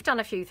we've done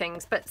a few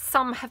things, but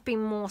some have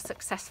been more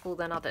successful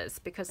than others,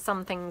 because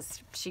some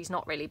things she's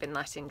not really been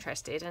that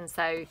interested, and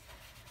so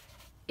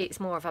it's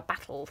more of a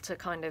battle to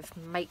kind of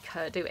make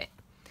her do it.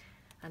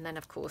 And then,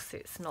 of course,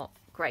 it's not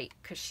great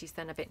because she's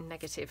then a bit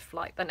negative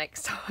like the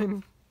next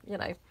time, you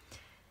know.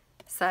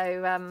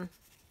 So,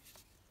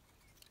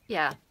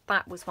 yeah,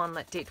 that was one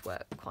that did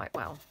work quite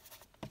well.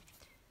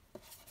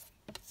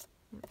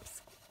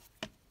 Oops.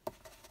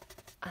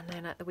 And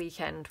then at the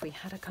weekend, we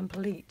had a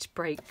complete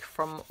break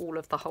from all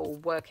of the whole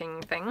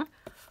working thing.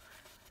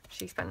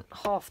 She spent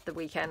half the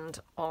weekend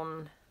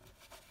on...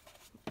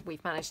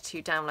 We've managed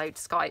to download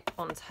Skype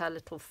onto her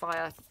little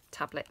Fire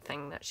tablet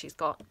thing that she's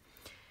got.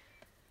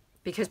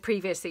 Because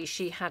previously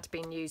she had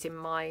been using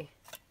my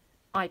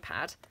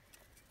iPad.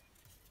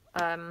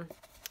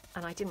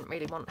 And I didn't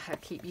really want her to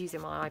keep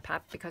using my iPad,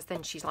 because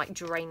then she's like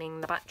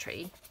draining the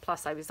battery.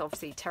 Plus I was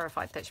obviously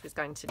terrified that she was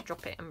going to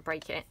drop it and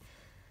break it.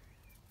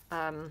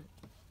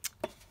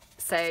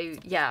 So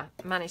yeah,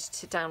 managed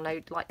to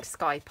download like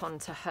Skype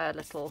onto her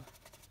little,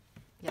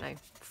 you know,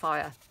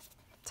 Fire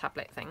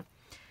tablet thing.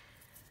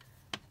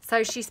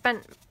 So she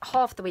spent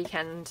half the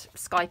weekend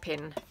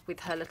Skyping with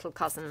her little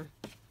cousin.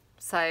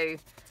 So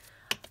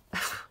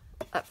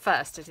at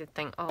first I did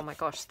think, oh my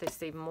gosh, this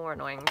is even more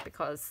annoying,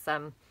 because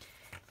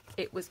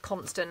it was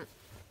constant,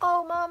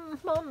 oh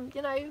mum,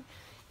 you know,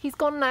 he's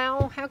gone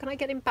now, how can I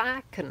get him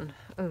back? And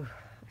oh,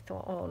 I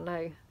thought, oh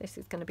no, this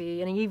is going to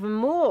be an even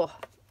more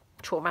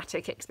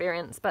traumatic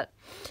experience. But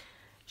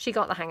she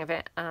got the hang of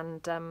it,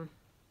 and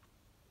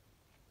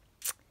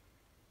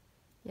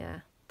yeah,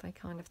 they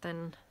kind of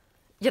then,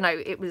 you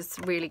know, it was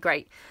really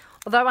great.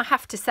 Although I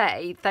have to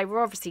say, they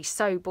were obviously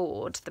so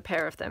bored, the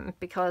pair of them,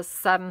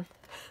 because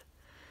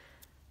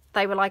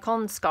they were like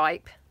on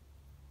Skype,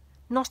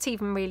 not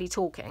even really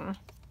talking.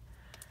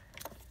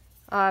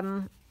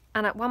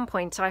 And at one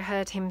point I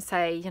heard him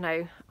say, you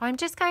know, I'm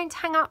just going to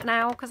hang up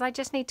now because I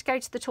just need to go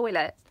to the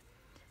toilet.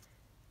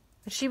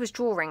 And she was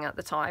drawing at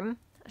the time.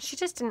 She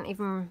just didn't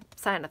even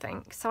say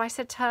anything. So I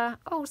said to her,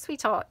 oh,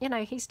 sweetheart, you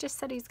know, he's just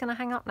said he's going to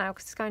hang up now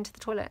because he's going to the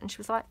toilet. And she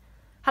was like,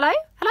 hello?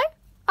 Hello?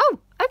 Oh,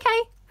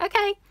 okay,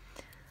 okay.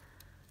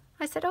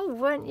 I said, oh,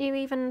 weren't you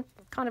even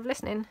kind of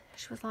listening?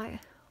 She was like,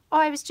 oh,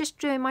 I was just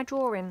doing my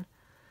drawing.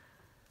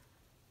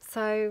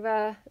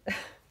 So,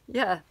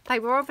 yeah, they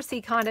were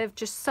obviously kind of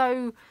just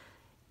so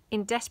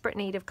in desperate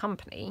need of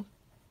company,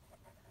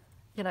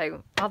 you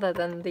know, other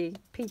than the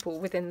people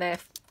within their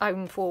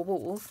own four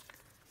walls.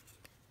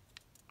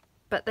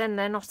 But then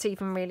they're not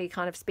even really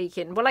kind of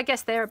speaking. Well, I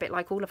guess they're a bit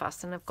like all of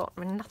us and have got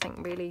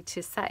nothing really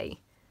to say.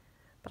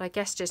 But I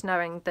guess just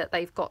knowing that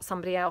they've got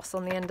somebody else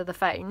on the end of the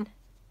phone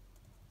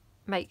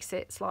makes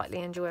it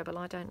slightly enjoyable.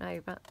 I don't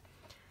know, but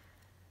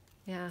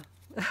yeah.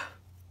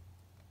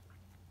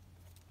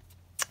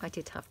 I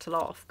did have to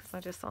laugh because I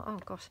just thought, oh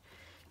gosh,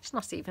 she's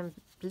not even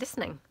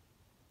listening.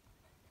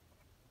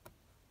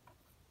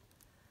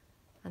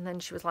 And then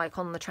she was like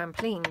on the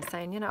trampoline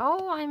saying, you know,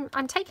 oh,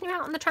 I'm taking you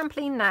out on the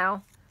trampoline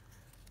now.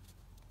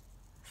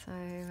 So,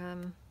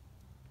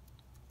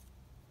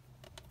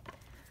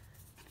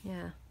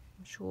 yeah,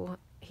 I'm sure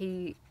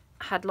he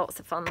had lots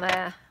of fun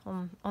there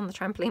on the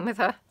trampoline with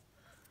her.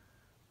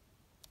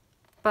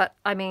 But,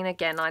 I mean,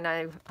 again, I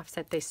know I've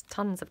said this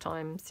tons of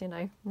times, you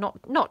know,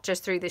 not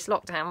just through this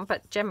lockdown,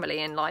 but generally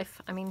in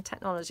life. I mean,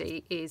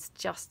 technology is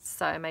just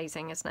so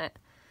amazing, isn't it?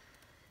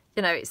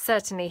 You know, it's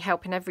certainly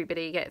helping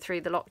everybody get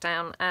through the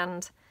lockdown.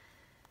 And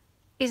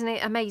isn't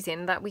it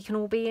amazing that we can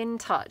all be in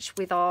touch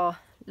with our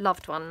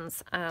loved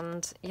ones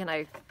and, you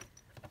know,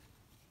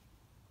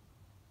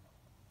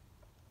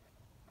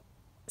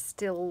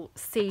 still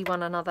see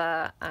one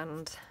another?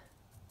 And,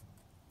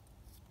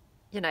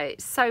 you know,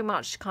 it's so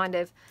much kind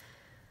of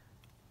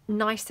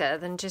nicer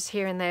than just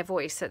hearing their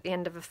voice at the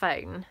end of a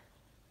phone.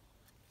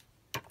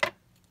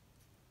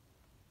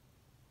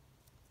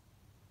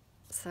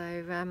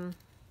 So,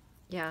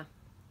 yeah,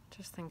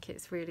 just think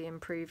it's really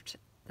improved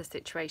the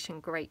situation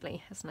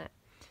greatly, hasn't it?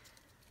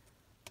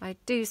 I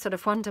do sort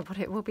of wonder what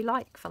it will be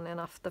like, funnily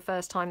enough, the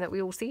first time that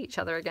we all see each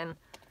other again.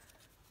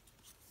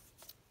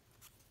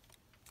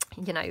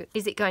 You know,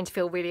 is it going to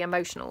feel really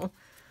emotional?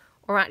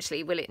 Or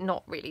actually, will it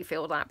not really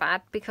feel that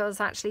bad? Because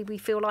actually we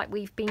feel like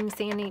we've been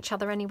seeing each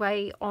other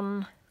anyway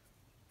on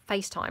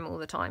FaceTime all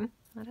the time.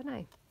 I don't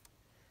know.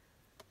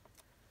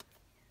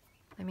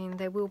 I mean,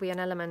 there will be an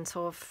element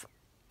of,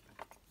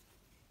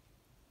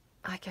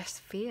 I guess,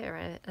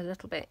 fear a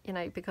little bit, you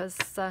know, because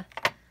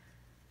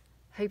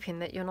hoping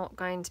that you're not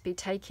going to be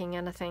taking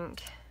anything,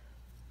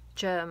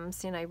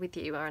 germs, you know, with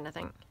you or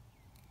anything.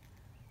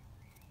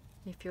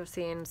 If you're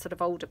seeing sort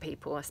of older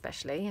people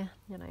especially,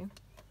 you know.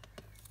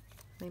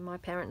 I mean, my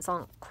parents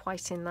aren't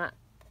quite in that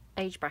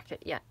age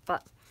bracket yet,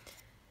 but,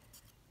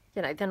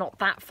 you know, they're not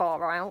that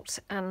far out.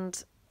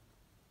 And,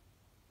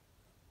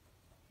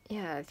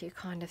 yeah, you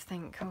kind of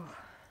think, oh,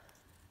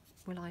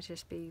 will I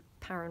just be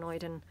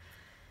paranoid and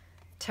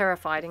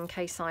terrified in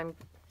case I'm,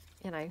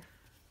 you know,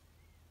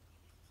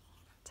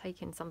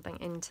 taking something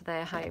into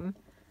their home?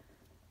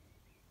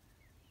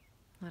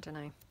 I don't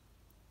know.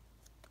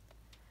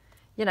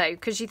 You know,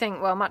 because you think,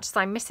 well, much as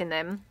I'm missing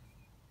them,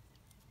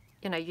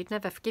 you know, you'd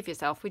never forgive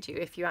yourself, would you,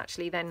 if you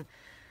actually then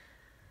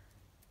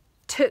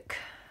took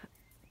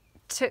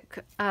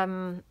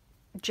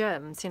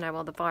germs, you know,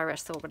 or the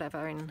virus or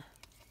whatever in,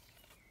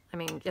 I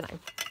mean, you know,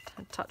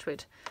 touch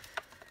wood,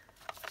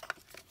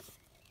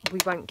 we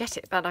won't get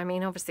it. But I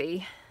mean,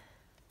 obviously,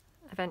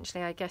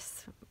 eventually, I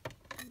guess,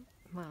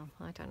 well,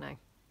 I don't know.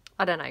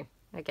 I don't know.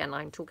 Again,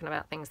 I'm talking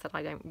about things that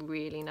I don't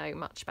really know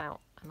much about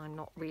and I'm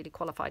not really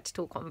qualified to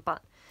talk on.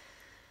 But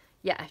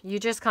yeah, you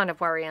just kind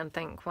of worry and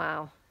think,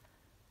 wow,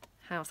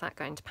 how's that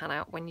going to pan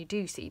out when you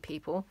do see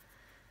people?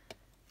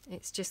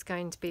 It's just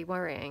going to be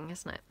worrying,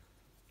 isn't it?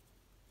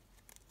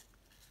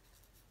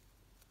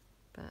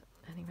 But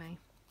anyway.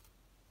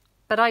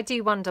 But I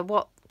do wonder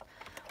what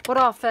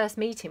our first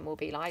meeting will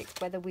be like.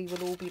 Whether we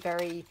will all be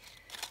very,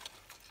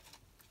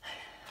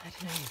 I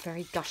don't know,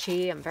 very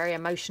gushy and very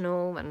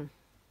emotional and,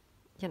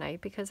 you know,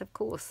 because of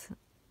course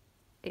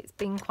it's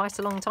been quite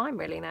a long time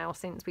really now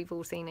since we've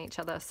all seen each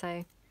other.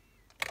 So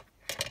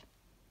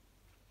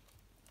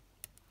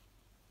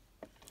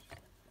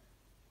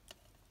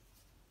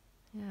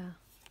yeah.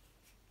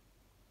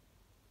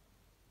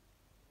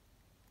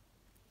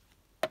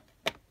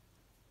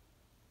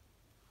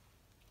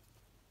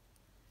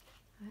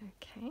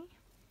 Okay.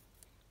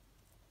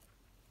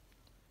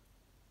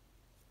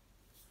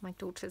 My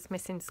daughter's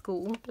missing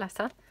school, bless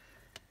her.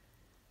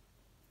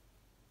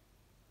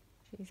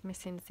 She's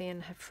missing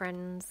seeing her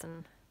friends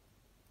and,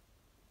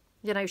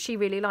 you know, she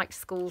really likes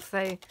school,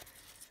 so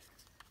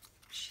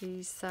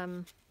she's,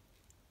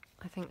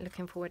 I think,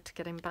 looking forward to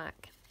getting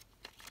back.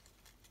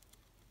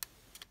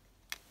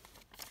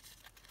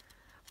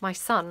 My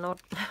son,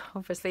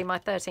 obviously my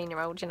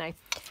 13-year-old, you know,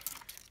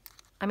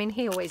 I mean,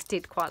 he always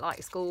did quite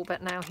like school,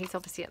 but now he's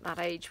obviously at that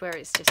age where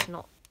it's just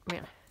not, you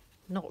know,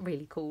 not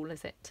really cool,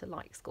 is it, to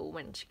like school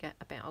once you get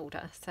a bit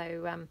older.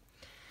 So,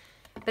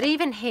 but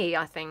even he,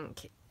 I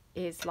think,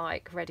 is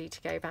like ready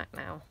to go back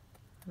now.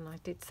 And I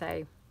did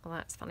say, well,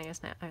 that's funny,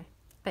 isn't it? I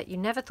bet you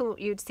never thought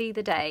you'd see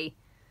the day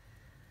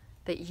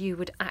that you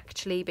would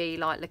actually be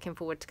like looking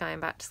forward to going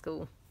back to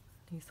school.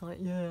 He's like,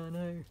 yeah, I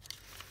know.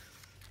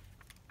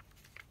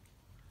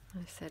 I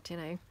said, you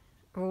know,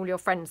 are all your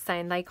friends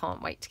saying they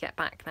can't wait to get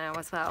back now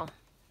as well?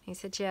 He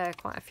said, yeah,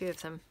 quite a few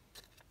of them.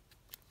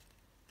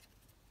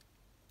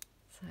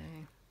 So,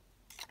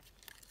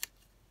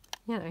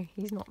 you know,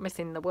 he's not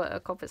missing the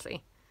work,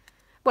 obviously.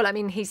 Well, I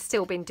mean, he's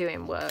still been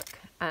doing work,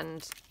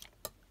 and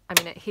I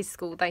mean, at his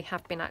school, they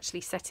have been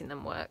actually setting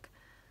them work.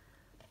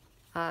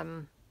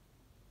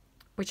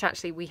 Which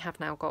actually we have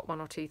now got 1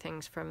 or 2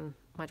 things from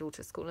my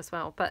daughter's school as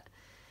well. But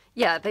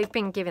yeah, they've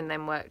been giving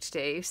them work to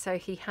do. So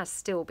he has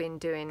still been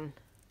doing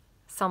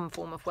some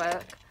form of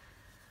work.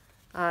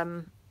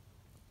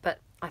 But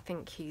I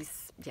think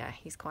he's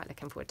quite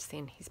looking forward to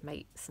seeing his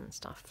mates and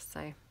stuff.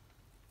 So.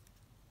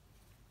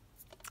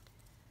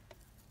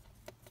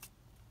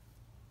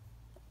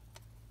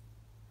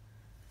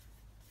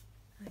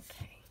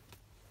 Okay,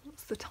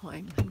 what's the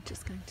time? I'm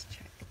just going to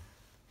check.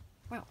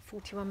 Wow,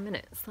 41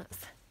 minutes.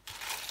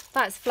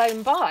 That's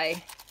flown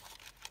by.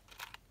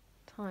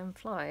 Time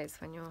flies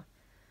when you're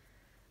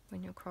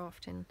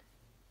crafting.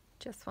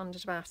 Just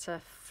wondered about a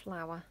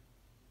flower.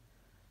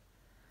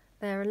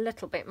 They're a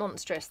little bit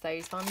monstrous,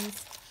 those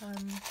ones.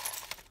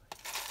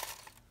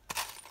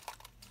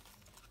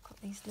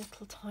 Got these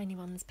little tiny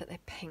ones, but they're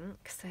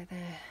pink, so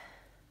they're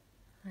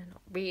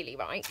not really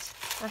right.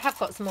 I have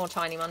got some more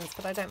tiny ones,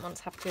 but I don't want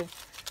to have to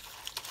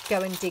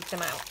go and dig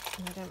them out.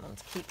 And I don't want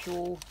to keep you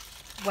all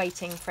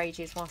waiting for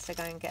ages whilst I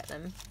go and get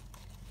them.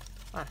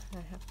 Ah,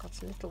 I have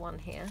got a little one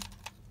here.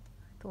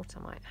 I thought I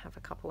might have a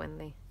couple in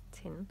the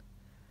tin.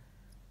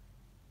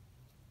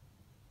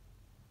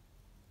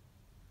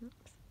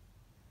 Oops.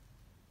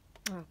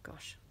 Oh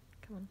gosh,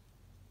 come on.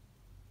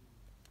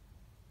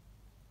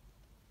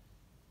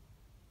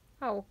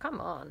 Oh,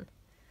 come on.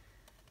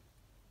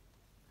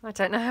 I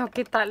don't know how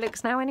good that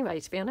looks now anyway,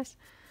 to be honest.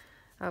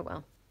 Oh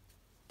well.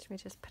 Should we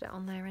just put it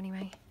on there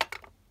anyway?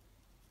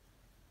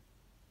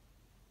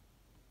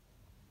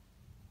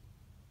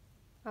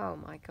 Oh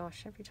my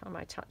gosh, every time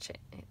I touch it,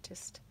 it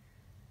just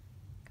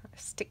kind of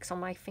sticks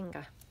on my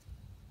finger.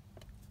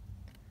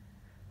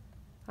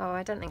 Oh,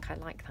 I don't think I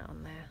like that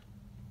on there,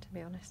 to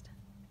be honest.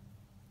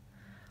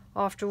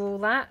 After all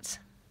that,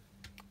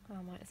 I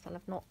might as well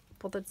have not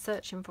bothered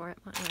searching for it,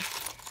 mightn't I?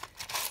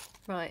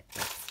 Right,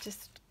 let's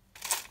just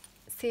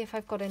see if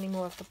I've got any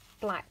more of the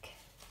black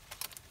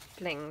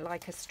bling,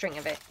 like a string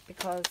of it,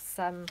 because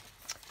let's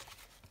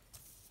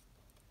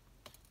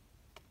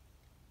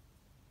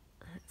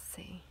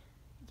see.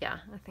 Yeah,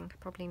 I think I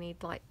probably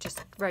need like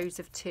just rows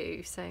of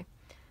 2, so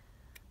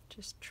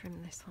just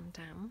trim this one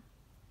down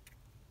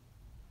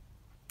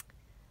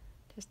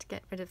just to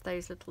get rid of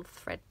those little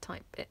thread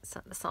type bits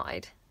at the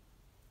side.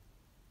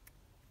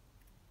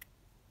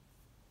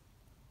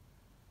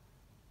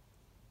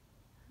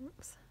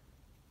 Oops.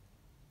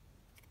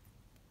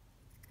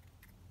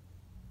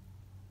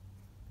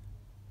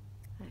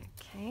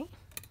 Okay.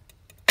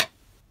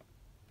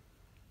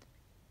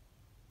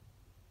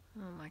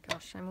 Oh my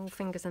gosh, I'm all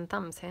fingers and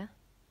thumbs here.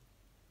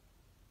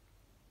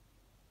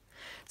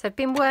 So I've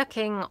been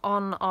working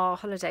on our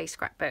holiday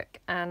scrapbook,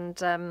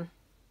 and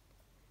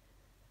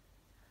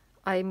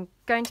I'm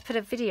going to put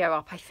a video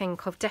up, I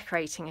think, of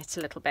decorating it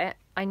a little bit.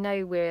 I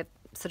know we're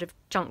sort of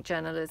junk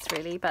journalers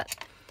really, but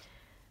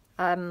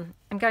I'm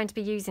going to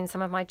be using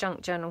some of my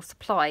junk journal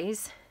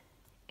supplies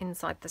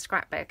inside the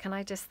scrapbook, and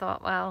I just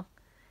thought, well,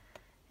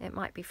 it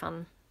might be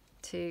fun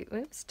to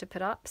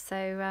put up. So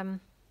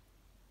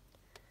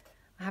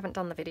I haven't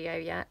done the video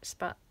yet,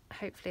 but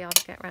hopefully I'll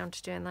get around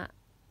to doing that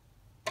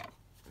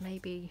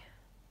maybe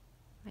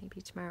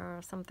tomorrow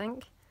or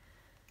something.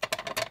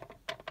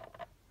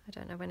 I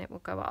don't know when it will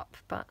go up,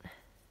 but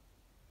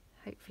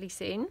hopefully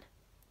soon.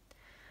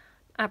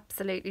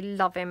 Absolutely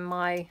loving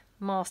my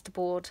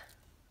masterboard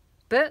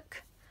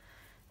book.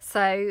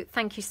 So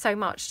thank you so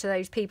much to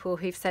those people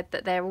who've said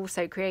that they're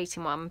also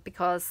creating one,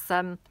 because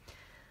oh,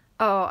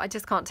 I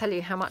just can't tell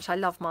you how much I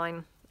love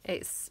mine.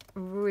 It's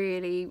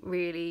really,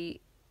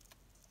 really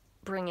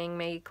bringing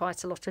me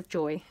quite a lot of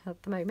joy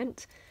at the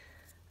moment.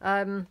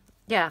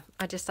 Yeah,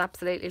 I just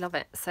absolutely love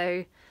it.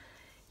 So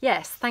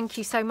yes, thank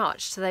you so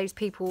much to those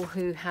people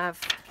who have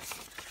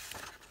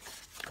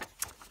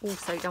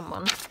also done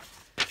one.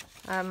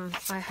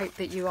 I hope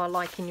that you are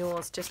liking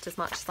yours just as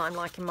much as I'm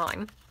liking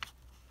mine.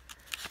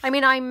 I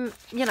mean, I know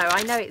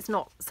it's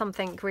not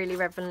something really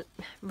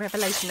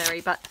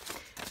revelationary, but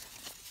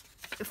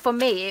for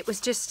me, it was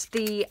just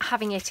the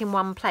having it in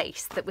one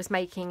place that was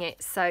making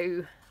it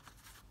so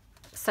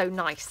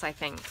nice, I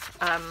think.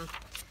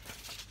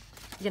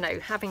 You know,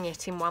 having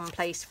it in one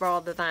place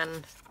rather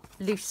than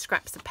loose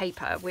scraps of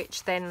paper,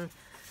 which then,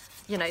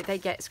 you know, they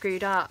get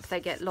screwed up, they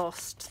get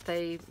lost,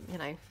 they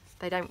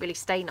don't really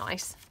stay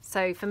nice.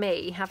 So for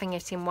me, having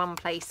it in one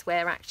place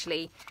where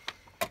actually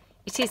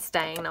it is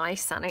staying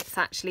nice and it's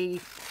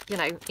actually you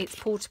know, it's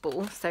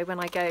portable. So when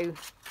I go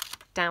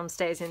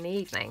downstairs in the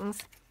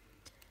evenings,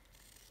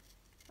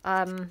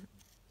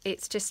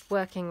 it's just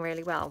working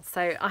really well.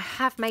 So I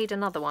have made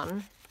another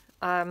one,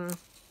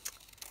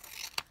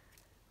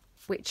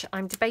 which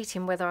I'm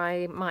debating whether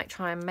I might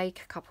try and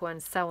make a couple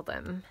and sell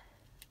them.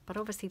 But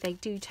obviously they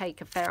do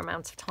take a fair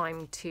amount of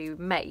time to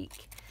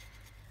make.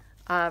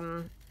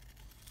 Yeah,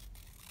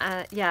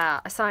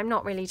 so I'm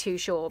not really too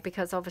sure,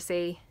 because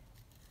obviously,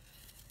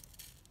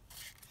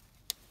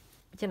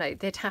 you know,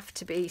 they'd have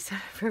to be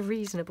sort of a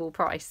reasonable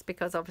price,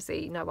 because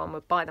obviously no one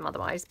would buy them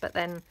otherwise. But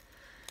then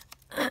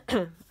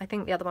I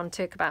think the other one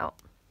took about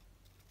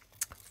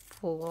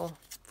four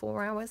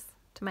hours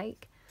to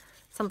make,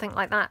 something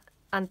like that.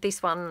 And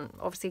this one,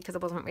 obviously, because I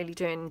wasn't really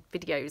doing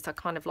videos, I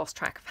kind of lost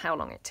track of how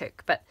long it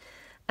took, but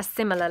a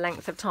similar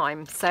length of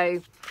time.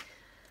 So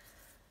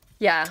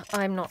yeah,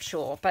 I'm not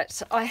sure,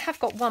 but I have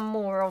got one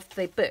more of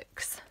the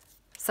books,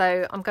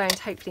 so I'm going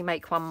to hopefully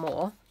make one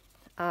more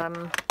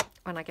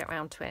when I get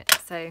around to it.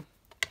 So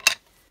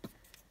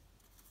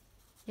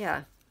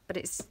yeah, but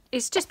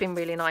it's just been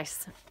really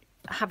nice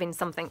having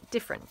something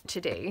different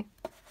to do,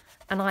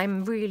 and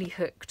I'm really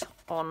hooked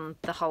on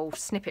the whole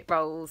snippet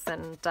rolls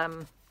and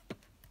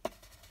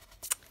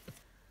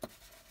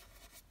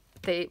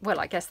well,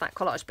 I guess that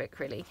collage book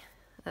really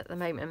at the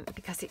moment,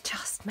 because it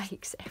just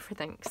makes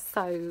everything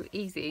so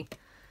easy.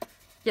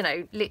 You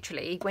know,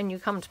 literally when you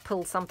come to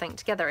pull something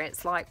together,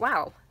 it's like,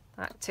 wow,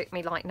 that took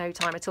me like no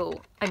time at all.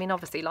 I mean,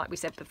 obviously, like we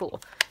said before,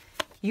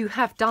 you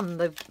have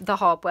done the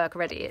hard work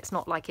already. It's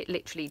not like it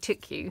literally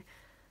took you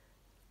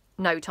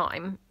no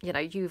time. You know,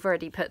 you've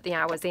already put the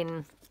hours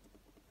in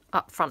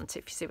up front,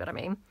 if you see what I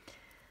mean.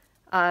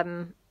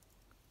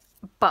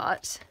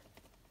 But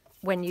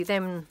when you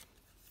then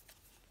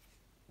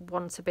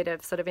want a bit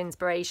of sort of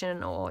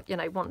inspiration, or, you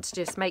know, want to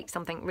just make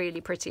something really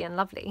pretty and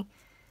lovely,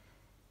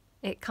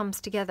 it comes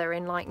together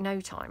in like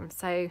no time.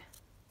 So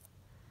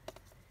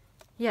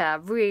yeah,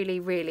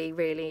 really, really,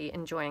 really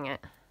enjoying it.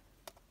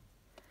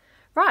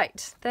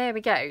 Right, there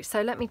we go.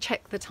 So let me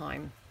check the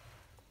time.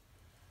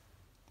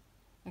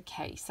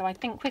 Okay, so I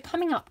think we're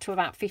coming up to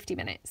about 50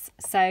 minutes.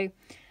 So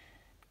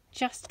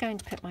just going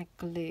to put my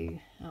glue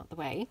out the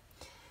way.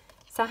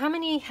 So how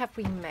many have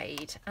we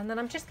made? And then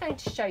I'm just going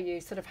to show you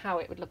sort of how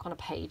it would look on a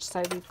page.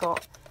 So we've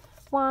got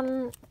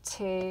 1,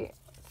 2,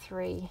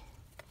 3,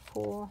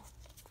 4,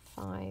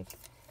 5,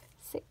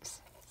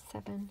 6,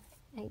 7,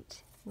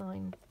 8,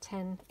 9,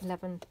 10,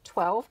 11,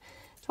 12.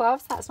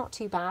 12, so that's not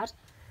too bad.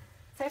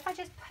 So if I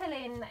just pull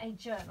in a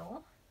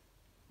journal,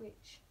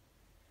 which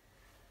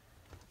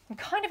I'm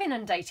kind of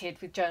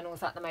inundated with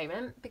journals at the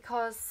moment,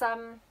 because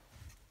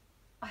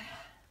I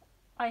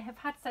have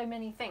had so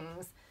many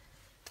things,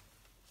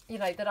 you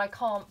know, that I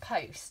can't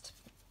post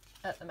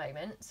at the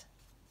moment.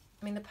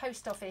 I mean, the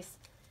post office,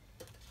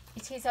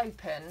 it is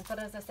open, but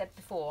as I said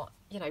before,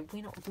 you know,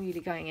 we're not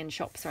really going in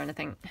shops or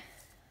anything.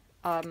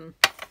 And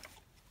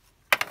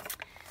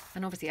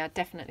obviously I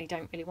definitely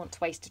don't really want to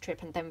waste a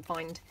trip and then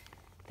find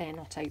they're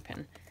not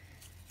open.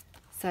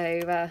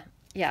 So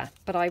yeah,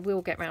 but I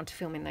will get round to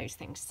filming those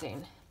things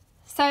soon.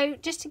 So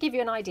just to give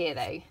you an idea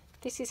though,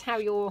 this is how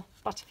your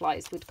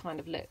butterflies would kind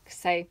of look.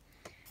 So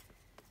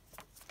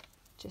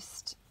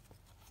just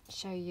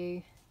show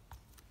you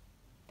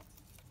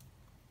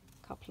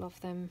a couple of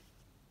them.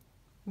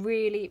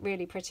 Really,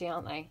 really pretty,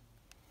 aren't they?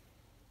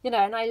 You know,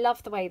 and I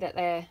love the way that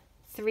they're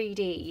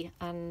 3D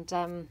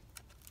and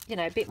you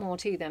know, a bit more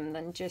to them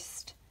than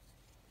just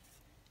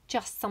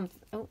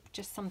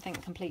something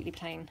completely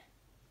plain.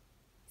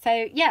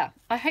 So yeah,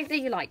 I hope that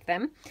you like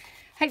them.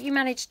 Hope you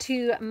managed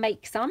to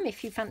make some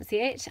if you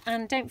fancy it,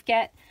 and don't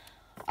forget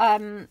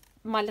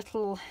my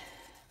little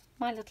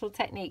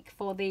technique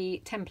for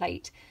the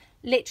template.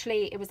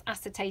 Literally, it was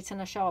acetate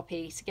and a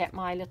Sharpie to get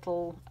my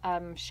little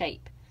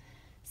shape.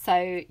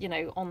 So, you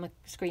know, on the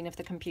screen of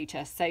the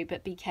computer. So,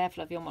 but be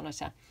careful of your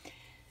monitor.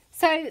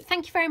 So,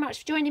 thank you very much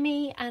for joining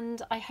me,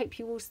 and I hope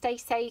you will stay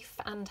safe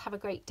and have a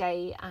great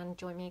day and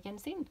join me again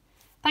soon.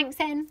 Thanks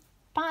then.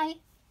 Bye.